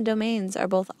living in the domains are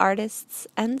both artists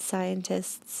and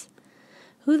scientists.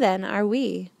 Who then are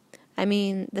we? I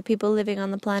mean, the people living on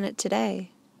the planet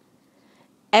today.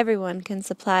 Everyone can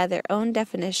supply their own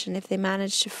definition if they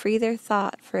manage to free their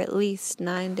thought for at least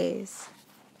 9 days.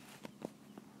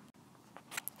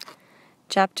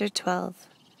 Chapter 12.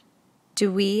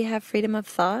 Do we have freedom of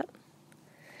thought?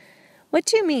 What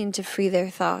do you mean to free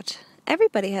their thought?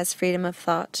 Everybody has freedom of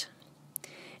thought.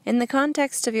 In the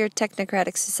context of your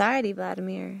technocratic society,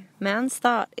 Vladimir, man's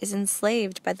thought is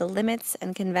enslaved by the limits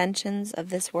and conventions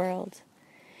of this world.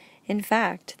 In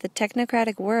fact, the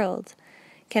technocratic world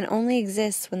can only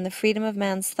exist when the freedom of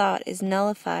man's thought is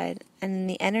nullified and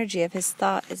the energy of his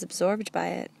thought is absorbed by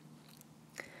it.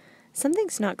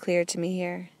 Something's not clear to me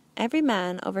here. Every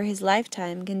man over his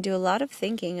lifetime can do a lot of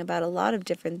thinking about a lot of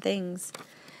different things.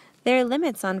 There are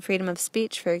limits on freedom of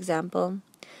speech, for example.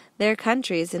 There are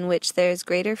countries in which there is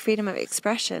greater freedom of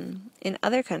expression, in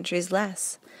other countries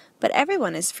less, but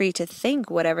everyone is free to think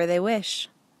whatever they wish.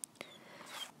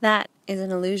 That is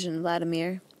an illusion,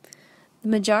 Vladimir. The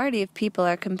majority of people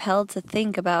are compelled to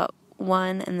think about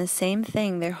one and the same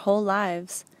thing their whole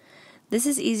lives. This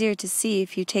is easier to see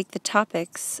if you take the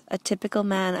topics a typical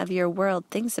man of your world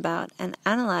thinks about and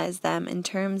analyze them in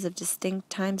terms of distinct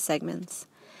time segments,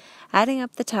 adding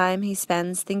up the time he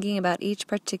spends thinking about each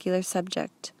particular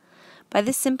subject. By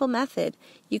this simple method,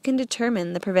 you can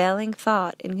determine the prevailing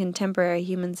thought in contemporary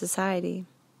human society.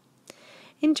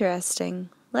 Interesting.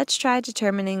 Let's try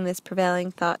determining this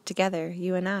prevailing thought together,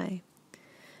 you and I.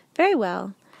 Very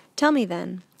well. Tell me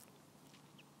then,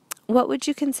 what would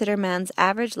you consider man's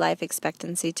average life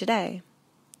expectancy today?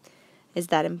 Is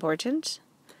that important?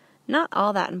 Not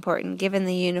all that important given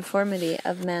the uniformity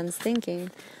of man's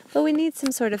thinking, but we need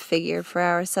some sort of figure for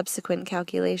our subsequent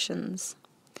calculations.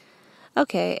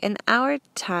 Okay, in our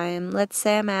time, let's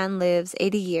say a man lives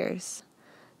 80 years.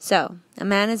 So, a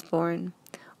man is born,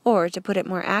 or to put it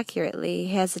more accurately,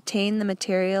 he has attained the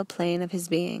material plane of his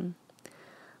being.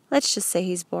 Let's just say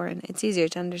he's born. It's easier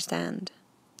to understand.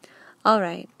 All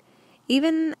right.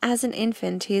 Even as an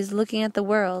infant, he is looking at the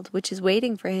world, which is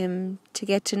waiting for him to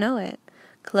get to know it.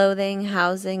 Clothing,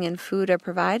 housing, and food are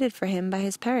provided for him by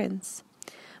his parents.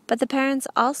 But the parents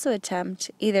also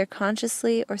attempt, either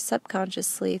consciously or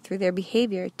subconsciously through their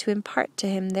behavior, to impart to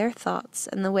him their thoughts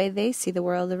and the way they see the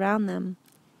world around them.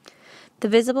 The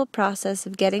visible process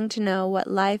of getting to know what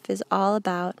life is all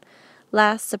about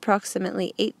lasts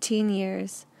approximately 18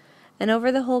 years, and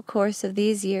over the whole course of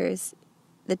these years,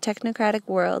 the technocratic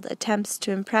world attempts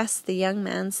to impress the young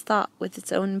man's thought with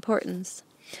its own importance.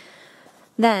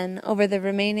 Then, over the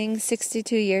remaining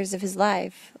 62 years of his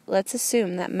life, let's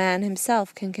assume that man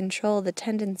himself can control the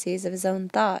tendencies of his own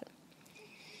thought.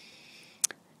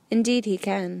 Indeed he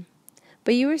can.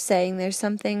 But you were saying there's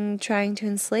something trying to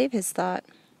enslave his thought.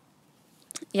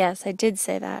 Yes, I did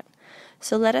say that.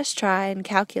 So let us try and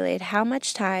calculate how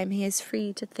much time he is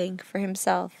free to think for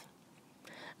himself.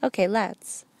 Okay,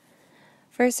 let's.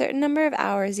 For a certain number of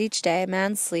hours each day, a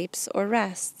man sleeps or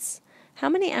rests. How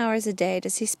many hours a day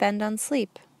does he spend on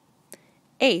sleep?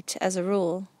 8, as a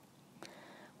rule.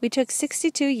 We took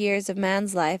 62 years of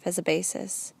man's life as a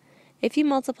basis. If you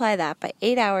multiply that by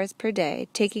 8 hours per day,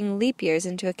 taking leap years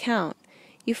into account,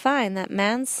 you find that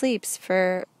man sleeps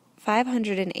for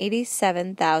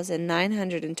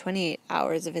 587,928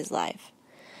 hours of his life.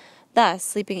 Thus,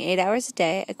 sleeping 8 hours a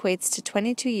day equates to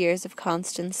 22 years of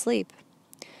constant sleep.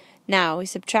 Now, we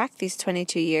subtract these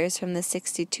 22 years from the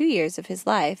 62 years of his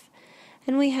life,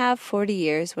 and we have 40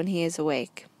 years when he is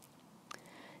awake.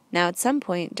 Now, at some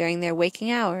point during their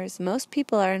waking hours, most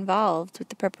people are involved with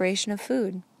the preparation of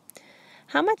food.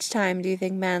 How much time do you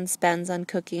think man spends on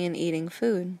cooking and eating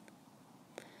food?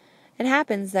 It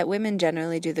happens that women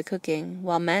generally do the cooking,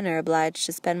 while men are obliged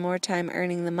to spend more time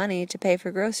earning the money to pay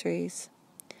for groceries.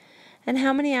 And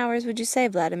how many hours would you say,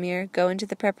 Vladimir, go into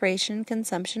the preparation and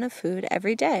consumption of food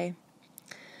every day?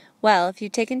 Well, if you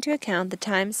take into account the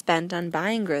time spent on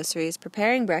buying groceries,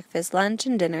 preparing breakfast, lunch,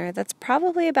 and dinner, that's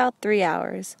probably about 3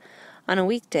 hours. On a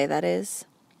weekday, that is.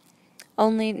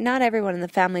 Only, not everyone in the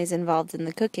family is involved in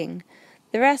the cooking.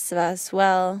 The rest of us,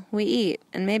 well, we eat,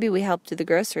 and maybe we help do the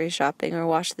grocery shopping or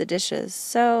wash the dishes,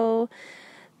 so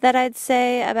that I'd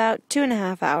say about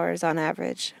 2.5 hours on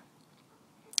average.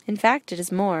 In fact, it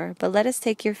is more, but let us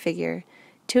take your figure,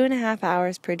 2.5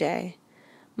 hours per day.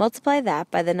 Multiply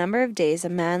that by the number of days a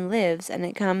man lives, and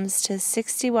it comes to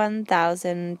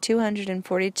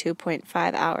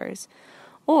 61,242.5 hours,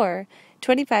 or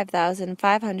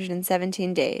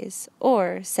 25,517 days,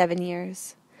 or 7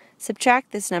 years.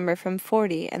 Subtract this number from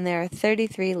 40, and there are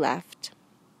 33 left.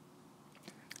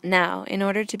 Now, in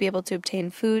order to be able to obtain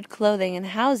food, clothing, and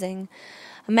housing,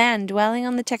 a man dwelling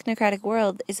on the technocratic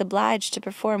world is obliged to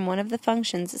perform one of the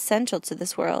functions essential to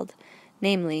this world,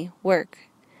 namely, work.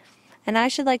 And I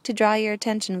should like to draw your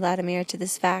attention, Vladimir, to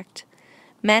this fact.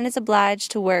 Man is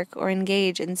obliged to work or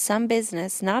engage in some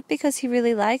business not because he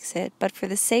really likes it, but for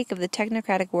the sake of the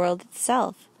technocratic world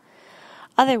itself.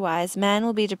 Otherwise, man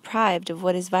will be deprived of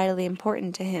what is vitally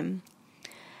important to him.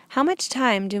 How much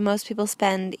time do most people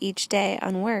spend each day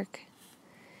on work?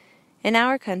 In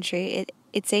our country,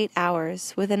 it's 8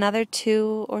 hours, with another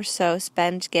 2 or so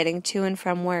spent getting to and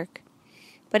from work.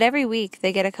 But every week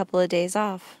they get a couple of days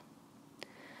off.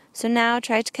 So now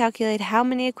try to calculate how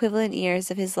many equivalent years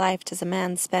of his life does a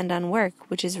man spend on work,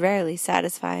 which is rarely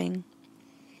satisfying.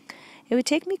 It would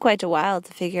take me quite a while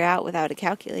to figure out without a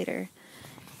calculator.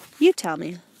 You tell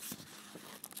me.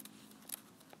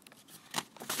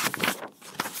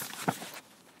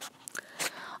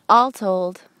 All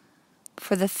told,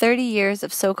 for the 30 years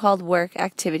of so-called work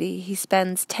activity, he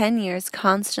spends 10 years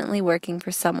constantly working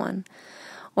for someone,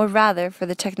 or rather for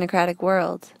the technocratic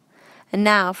world. And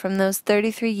now, from those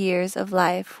 33 years of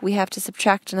life, we have to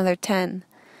subtract another 10,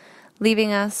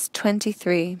 leaving us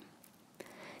 23.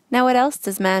 Now what else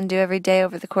does man do every day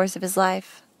over the course of his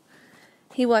life?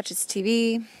 He watches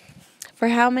TV. For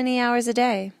how many hours a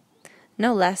day?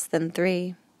 No less than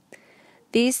 3.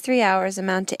 These 3 hours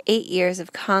amount to 8 years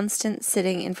of constant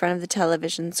sitting in front of the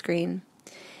television screen.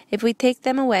 If we take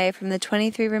them away from the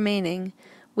 23 remaining,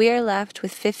 we are left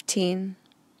with 15.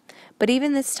 But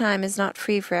even this time is not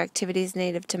free for activities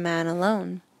native to man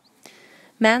alone.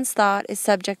 Man's thought is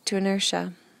subject to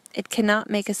inertia. It cannot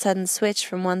make a sudden switch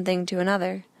from one thing to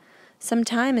another. Some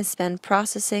time is spent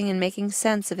processing and making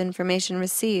sense of information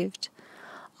received.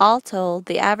 All told,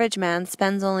 the average man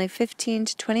spends only 15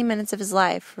 to 20 minutes of his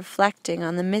life reflecting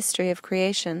on the mystery of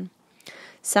creation.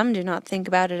 Some do not think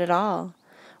about it at all,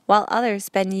 while others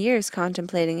spend years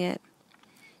contemplating it.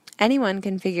 Anyone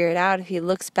can figure it out if he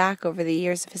looks back over the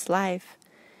years of his life.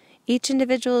 Each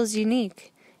individual is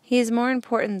unique. He is more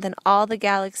important than all the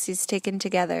galaxies taken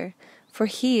together, for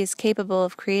he is capable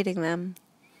of creating them.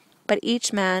 But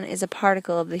each man is a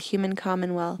particle of the human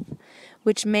commonwealth,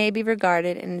 which may be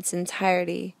regarded in its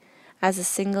entirety as a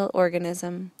single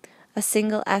organism, a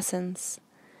single essence.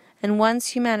 And once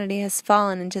humanity has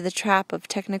fallen into the trap of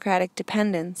technocratic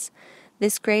dependence,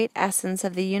 this great essence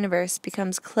of the universe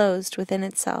becomes closed within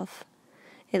itself.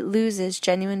 It loses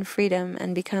genuine freedom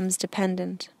and becomes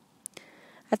dependent,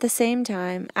 at the same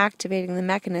time activating the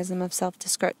mechanism of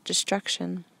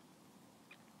self-destruction.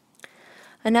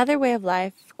 Another way of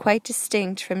life, quite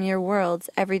distinct from your world's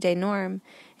everyday norm,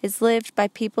 is lived by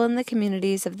people in the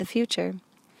communities of the future.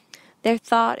 Their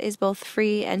thought is both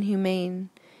free and humane.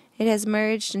 It has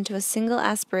merged into a single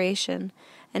aspiration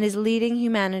and is leading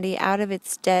humanity out of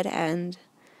its dead end.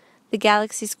 The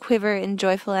galaxies quiver in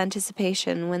joyful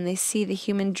anticipation when they see the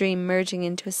human dream merging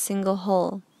into a single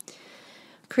whole.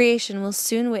 Creation will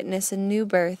soon witness a new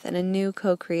birth and a new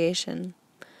co-creation.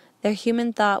 Their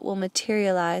human thought will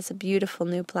materialize a beautiful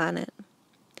new planet.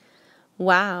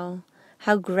 Wow,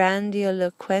 how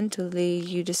grandiloquently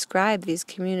you describe these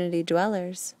community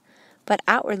dwellers. But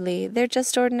outwardly, they're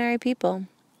just ordinary people.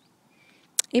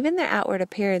 Even their outward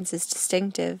appearance is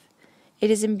distinctive.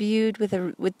 It is imbued with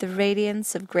the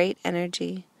radiance of great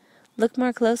energy. Look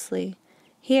more closely.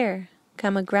 Here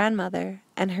come a grandmother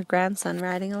and her grandson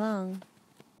riding along.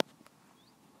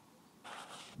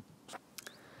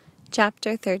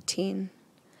 Chapter 13.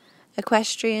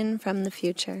 Equestrienne from the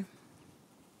Future.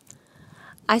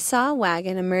 I saw a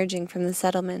wagon emerging from the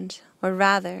settlement, or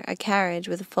rather a carriage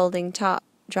with a folding top,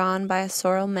 drawn by a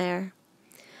sorrel mare.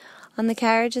 On the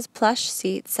carriage's plush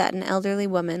seat sat an elderly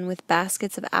woman with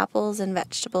baskets of apples and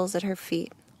vegetables at her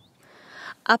feet.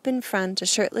 Up in front, a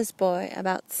shirtless boy,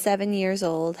 about 7 years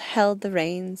old, held the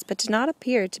reins, but did not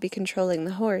appear to be controlling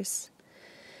the horse.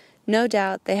 No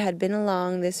doubt they had been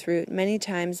along this route many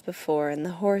times before, and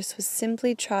the horse was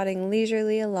simply trotting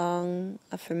leisurely along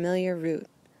a familiar route.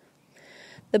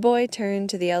 The boy turned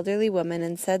to the elderly woman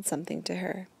and said something to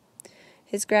her.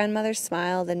 His grandmother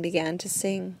smiled and began to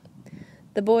sing.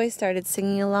 The boy started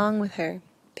singing along with her,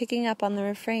 picking up on the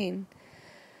refrain.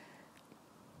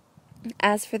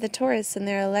 As for the tourists in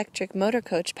their electric motor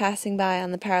coach passing by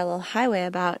on the parallel highway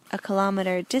about a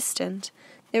kilometer distant,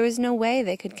 there was no way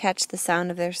they could catch the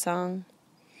sound of their song.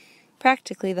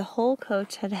 Practically the whole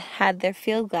coach had had their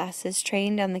field glasses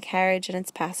trained on the carriage and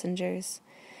its passengers.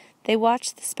 They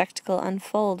watched the spectacle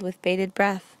unfold with bated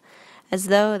breath, as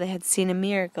though they had seen a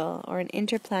miracle or an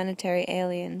interplanetary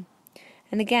alien.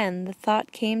 And again the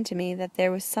thought came to me that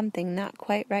there was something not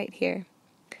quite right here.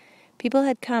 People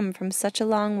had come from such a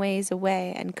long ways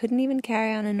away and couldn't even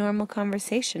carry on a normal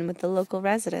conversation with the local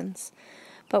residents,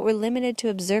 but were limited to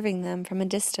observing them from a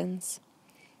distance.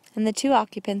 and the two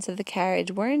occupants of the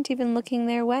carriage weren't even looking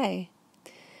their way.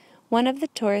 One of the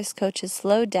tourist coaches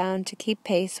slowed down to keep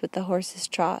pace with the horse's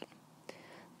trot.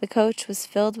 The coach was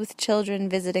filled with children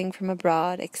visiting from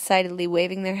abroad, excitedly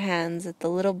waving their hands at the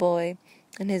little boy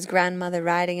and his grandmother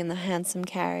riding in the handsome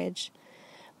carriage.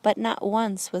 But not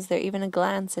once was there even a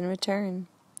glance in return.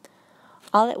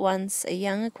 All at once a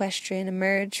young equestrienne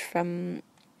emerged from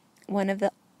one of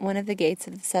the gates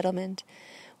of the settlement,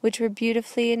 which were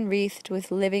beautifully enwreathed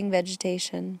with living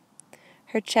vegetation.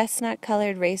 Her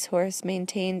chestnut-colored racehorse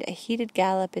maintained a heated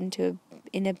gallop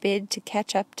in a bid to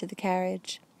catch up to the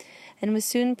carriage, and was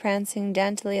soon prancing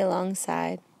daintily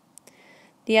alongside.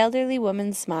 The elderly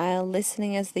woman smiled,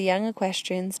 listening as the young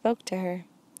equestrian spoke to her.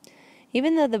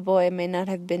 Even though the boy may not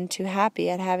have been too happy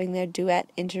at having their duet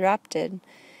interrupted,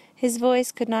 his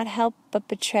voice could not help but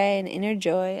betray an inner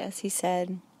joy as he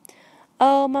said,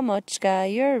 "Oh, Mamochka,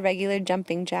 you're a regular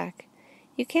jumping jack.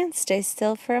 You can't stay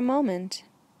still for a moment."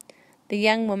 The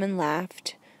young woman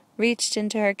laughed, reached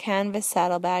into her canvas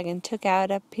saddlebag and took out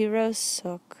a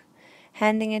pirosok,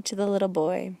 handing it to the little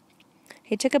boy.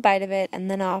 He took a bite of it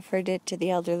and then offered it to the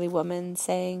elderly woman,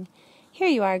 saying, "Here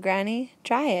you are, Granny.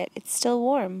 Try it. It's still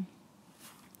warm."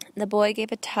 The boy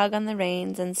gave a tug on the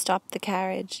reins and stopped the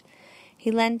carriage.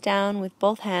 He leant down with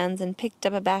both hands and picked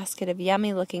up a basket of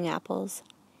yummy-looking apples.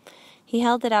 He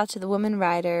held it out to the woman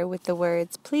rider with the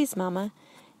words, "Please, Mamma,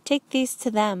 take these to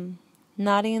them,"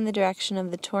 nodding in the direction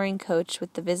of the touring coach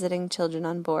with the visiting children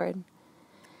on board.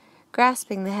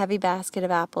 Grasping the heavy basket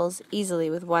of apples easily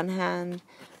with one hand,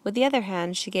 with the other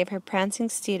hand she gave her prancing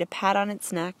steed a pat on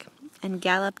its neck and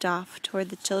galloped off toward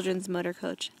the children's motor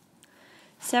coach.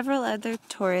 Several other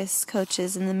tourist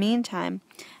coaches in the meantime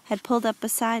had pulled up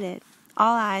beside it,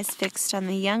 all eyes fixed on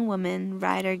the young woman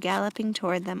rider galloping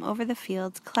toward them over the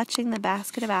fields, clutching the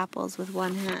basket of apples with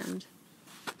one hand.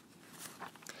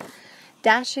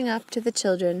 Dashing up to the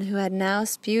children, who had now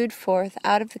spewed forth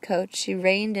out of the coach, she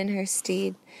reined in her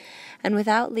steed, and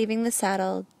without leaving the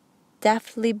saddle,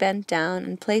 deftly bent down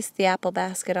and placed the apple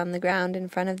basket on the ground in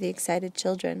front of the excited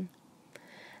children.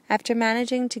 After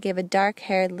managing to give a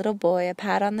dark-haired little boy a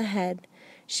pat on the head,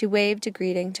 she waved a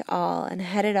greeting to all and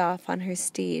headed off on her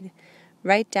steed,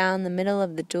 right down the middle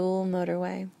of the dual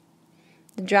motorway.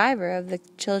 The driver of the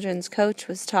children's coach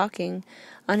was talking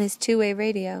on his two-way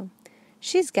radio.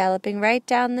 "She's galloping right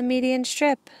down the median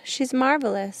strip. She's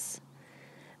marvelous."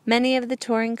 Many of the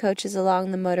touring coaches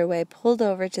along the motorway pulled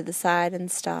over to the side and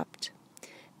stopped.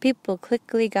 People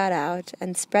quickly got out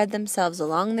and spread themselves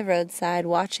along the roadside,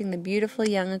 watching the beautiful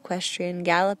young equestrienne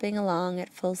galloping along at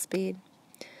full speed.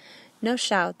 No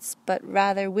shouts, but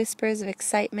rather whispers of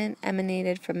excitement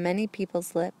emanated from many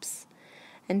people's lips.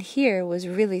 And here was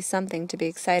really something to be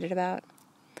excited about.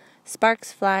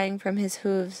 Sparks flying from his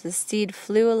hooves, the steed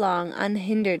flew along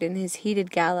unhindered in his heated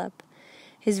gallop.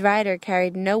 His rider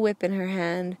carried no whip in her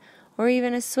hand, or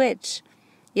even a switch,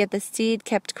 yet the steed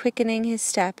kept quickening his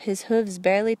step, his hooves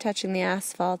barely touching the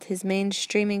asphalt, his mane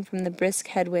streaming from the brisk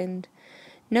headwind.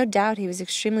 No doubt he was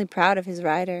extremely proud of his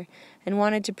rider, and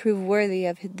wanted to prove worthy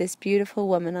of this beautiful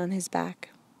woman on his back.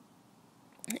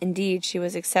 Indeed, she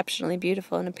was exceptionally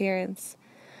beautiful in appearance.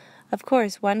 Of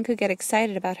course, one could get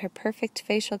excited about her perfect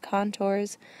facial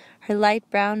contours, her light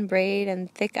brown braid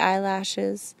and thick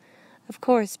eyelashes. Of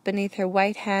course, beneath her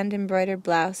white hand-embroidered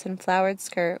blouse and flowered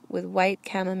skirt with white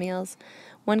camomiles,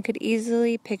 one could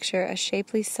easily picture a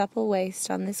shapely, supple waist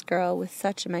on this girl with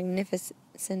such a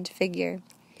magnificent figure,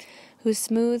 whose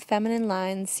smooth feminine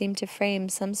lines seemed to frame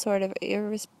some sort of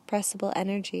irrepressible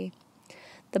energy.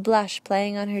 The blush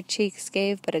playing on her cheeks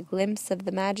gave but a glimpse of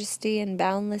the majesty and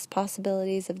boundless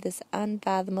possibilities of this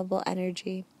unfathomable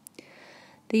energy.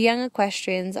 The young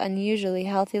equestrienne's unusually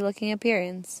healthy-looking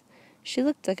appearance, she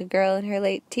looked like a girl in her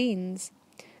late teens,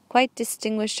 quite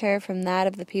distinguished her from that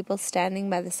of the people standing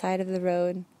by the side of the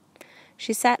road.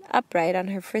 She sat upright on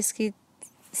her frisky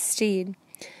steed,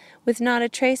 with not a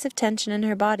trace of tension in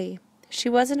her body. She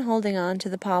wasn't holding on to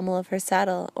the pommel of her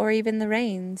saddle, or even the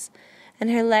reins, and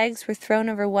her legs were thrown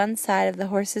over one side of the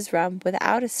horse's rump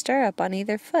without a stirrup on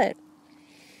either foot.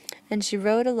 And she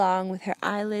rode along with her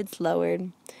eyelids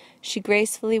lowered. She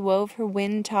gracefully wove her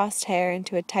wind-tossed hair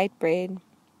into a tight braid,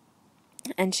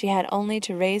 and she had only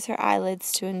to raise her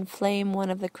eyelids to inflame one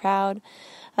of the crowd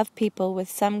of people with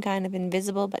some kind of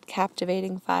invisible but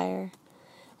captivating fire.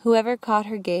 Whoever caught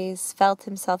her gaze felt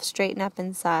himself straighten up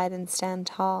inside and stand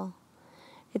tall.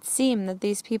 It seemed that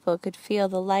these people could feel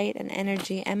the light and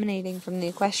energy emanating from the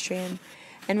equestrienne,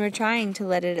 and were trying to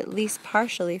let it at least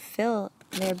partially fill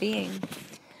their being.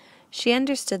 She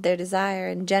understood their desire,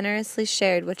 and generously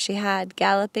shared what she had,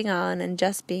 galloping on and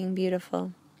just being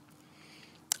beautiful.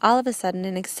 All of a sudden,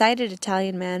 an excited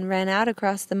Italian man ran out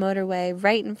across the motorway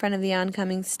right in front of the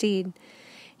oncoming steed.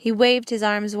 He waved his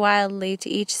arms wildly to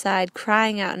each side,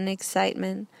 crying out in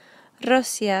excitement,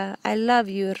 "Rosia, I love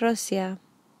you, Rosia."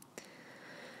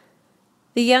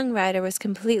 The young rider was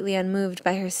completely unmoved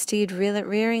by her steed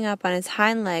rearing up on its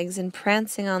hind legs and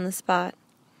prancing on the spot.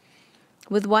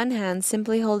 With one hand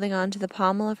simply holding on to the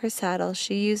pommel of her saddle,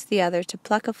 she used the other to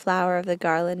pluck a flower of the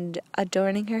garland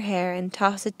adorning her hair and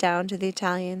toss it down to the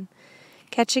Italian.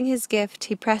 Catching his gift,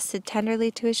 he pressed it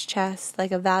tenderly to his chest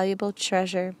like a valuable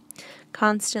treasure,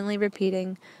 constantly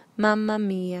repeating, "Mamma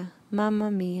mia, mamma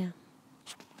mia."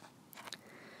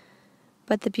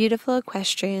 But the beautiful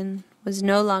equestrienne was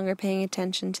no longer paying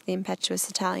attention to the impetuous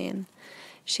Italian.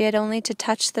 She had only to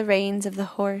touch the reins of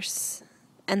the horse,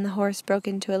 and the horse broke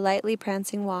into a lightly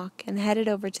prancing walk and headed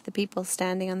over to the people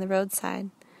standing on the roadside.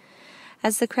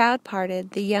 As the crowd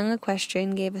parted, the young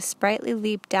equestrienne gave a sprightly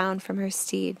leap down from her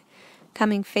steed,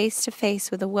 coming face to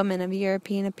face with a woman of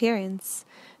European appearance,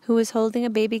 who was holding a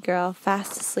baby girl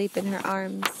fast asleep in her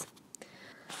arms.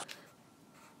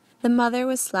 The mother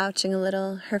was slouching a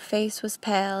little, her face was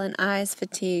pale and eyes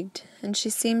fatigued, and she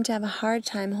seemed to have a hard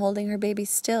time holding her baby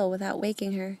still without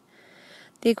waking her.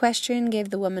 The equestrienne gave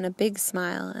the woman a big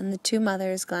smile, and the two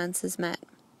mothers' glances met.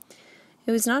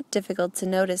 It was not difficult to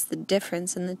notice the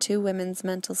difference in the two women's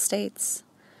mental states.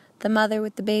 The mother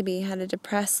with the baby had a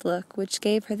depressed look which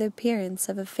gave her the appearance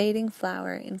of a fading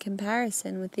flower in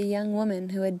comparison with the young woman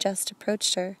who had just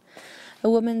approached her, a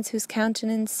woman whose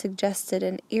countenance suggested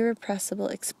an irrepressible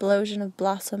explosion of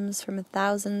blossoms from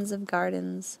thousands of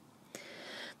gardens.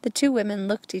 The two women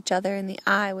looked each other in the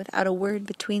eye without a word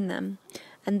between them,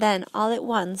 and then, all at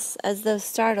once, as though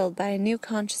startled by a new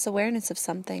conscious awareness of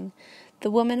something, the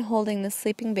woman holding the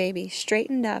sleeping baby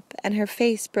straightened up, and her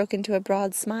face broke into a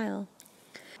broad smile.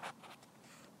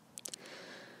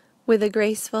 With a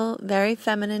graceful, very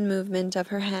feminine movement of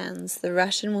her hands, the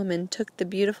Russian woman took the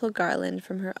beautiful garland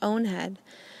from her own head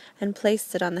and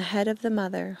placed it on the head of the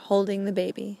mother holding the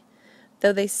baby,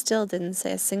 though they still didn't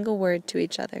say a single word to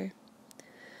each other.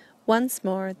 Once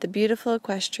more, the beautiful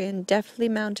equestrienne deftly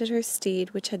mounted her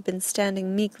steed, which had been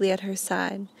standing meekly at her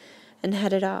side, and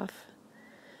headed off.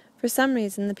 For some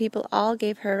reason, the people all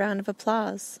gave her a round of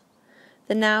applause.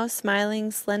 The now smiling,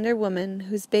 slender woman,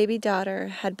 whose baby daughter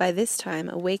had by this time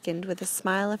awakened with a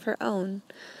smile of her own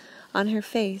on her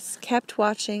face, kept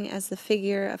watching as the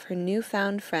figure of her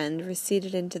new-found friend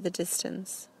receded into the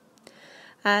distance.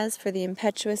 As for the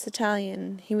impetuous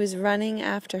Italian, he was running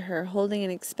after her, holding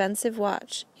an expensive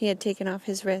watch he had taken off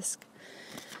his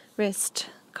wrist,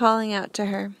 calling out to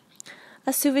her,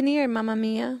 "A souvenir, mamma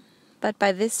mia!" But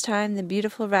by this time the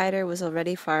beautiful rider was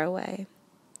already far away.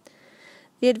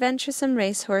 The adventuresome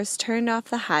racehorse turned off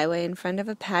the highway in front of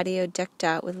a patio decked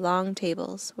out with long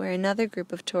tables, where another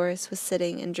group of tourists was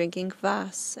sitting and drinking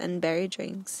kvass and berry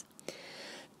drinks.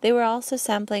 They were also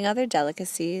sampling other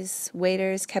delicacies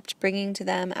waiters kept bringing to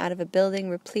them out of a building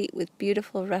replete with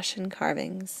beautiful Russian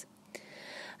carvings.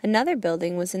 Another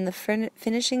building was in the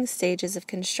finishing stages of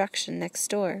construction next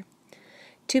door.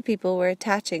 Two people were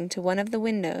attaching to one of the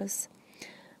windows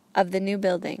of the new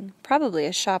building, probably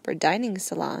a shop or dining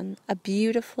salon, a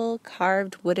beautiful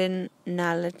carved wooden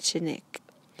nalachnik.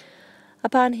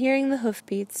 Upon hearing the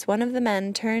hoofbeats, one of the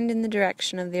men turned in the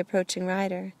direction of the approaching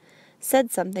rider,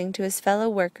 said something to his fellow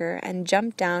worker, and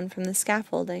jumped down from the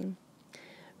scaffolding.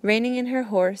 Reining in her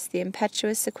horse, the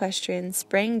impetuous equestrienne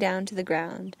sprang down to the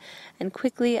ground, and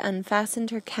quickly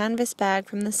unfastened her canvas bag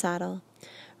from the saddle,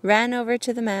 ran over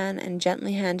to the man, and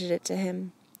gently handed it to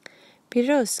him.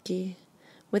 "Piroski,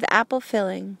 with apple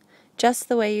filling, just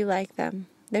the way you like them.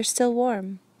 They're still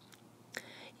warm."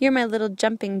 "You're my little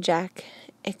jumping jack,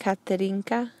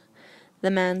 Ekaterinka,"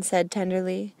 the man said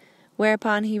tenderly,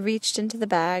 whereupon he reached into the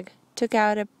bag, took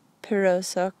out a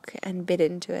pirosok, and bit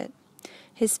into it.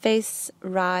 His face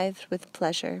writhed with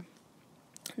pleasure.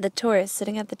 The tourists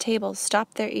sitting at the table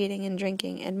stopped their eating and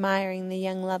drinking, admiring the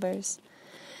young lovers.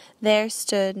 There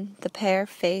stood the pair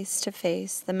face to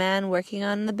face, the man working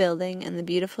on the building and the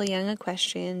beautiful young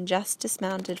equestrienne just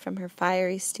dismounted from her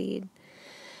fiery steed,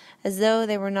 as though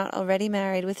they were not already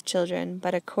married with children,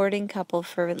 but a courting couple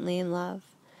fervently in love.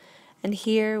 And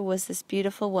here was this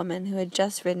beautiful woman who had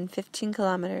just ridden 15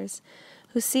 kilometers,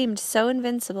 who seemed so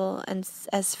invincible and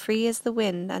as free as the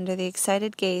wind under the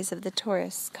excited gaze of the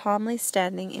tourists, calmly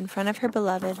standing in front of her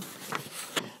beloved,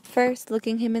 first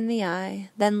looking him in the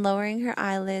eye, then lowering her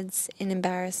eyelids in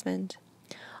embarrassment.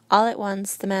 All at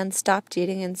once the man stopped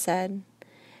eating and said,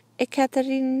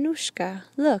 "Ekaterinushka,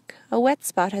 look, a wet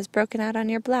spot has broken out on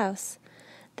your blouse.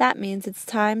 That means it's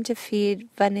time to feed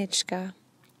Vanichka."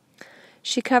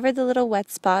 She covered the little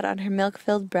wet spot on her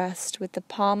milk-filled breast with the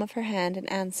palm of her hand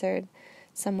and answered,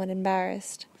 somewhat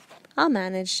embarrassed, "I'll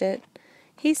manage it.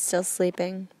 He's still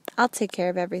sleeping. I'll take care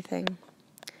of everything."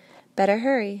 "Better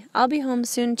hurry. I'll be home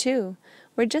soon, too.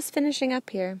 We're just finishing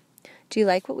up here. Do you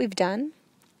like what we've done?"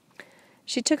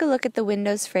 She took a look at the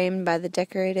windows framed by the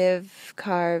decorative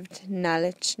carved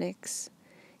nalechniks.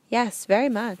 "Yes, very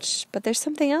much. But there's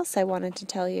something else I wanted to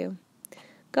tell you."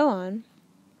 "Go on."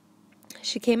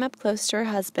 She came up close to her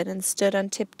husband and stood on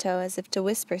tiptoe as if to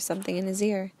whisper something in his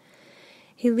ear.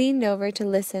 He leaned over to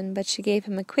listen, but she gave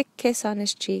him a quick kiss on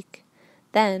his cheek.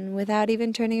 Then, without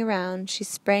even turning around, she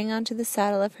sprang onto the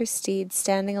saddle of her steed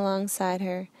standing alongside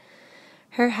her,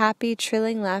 her happy,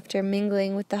 trilling laughter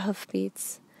mingling with the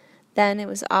hoofbeats. Then it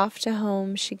was off to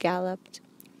home she galloped.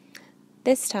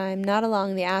 This time not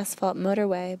along the asphalt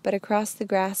motorway, but across the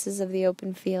grasses of the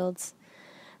open fields.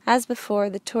 As before,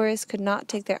 the tourists could not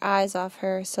take their eyes off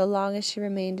her so long as she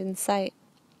remained in sight.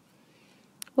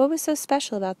 What was so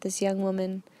special about this young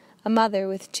woman, a mother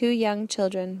with 2 young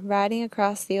children, riding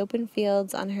across the open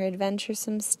fields on her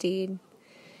adventuresome steed?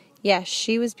 Yes,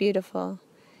 she was beautiful.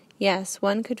 Yes,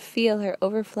 one could feel her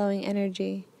overflowing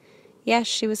energy. Yes,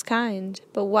 she was kind,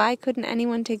 but why couldn't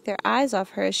anyone take their eyes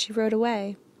off her as she rode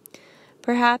away?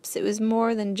 Perhaps it was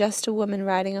more than just a woman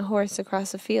riding a horse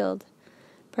across a field.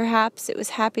 Perhaps it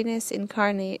was happiness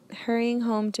incarnate, hurrying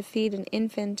home to feed an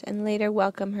infant and later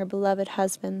welcome her beloved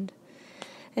husband.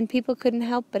 And people couldn't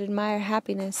help but admire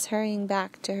happiness hurrying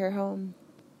back to her home.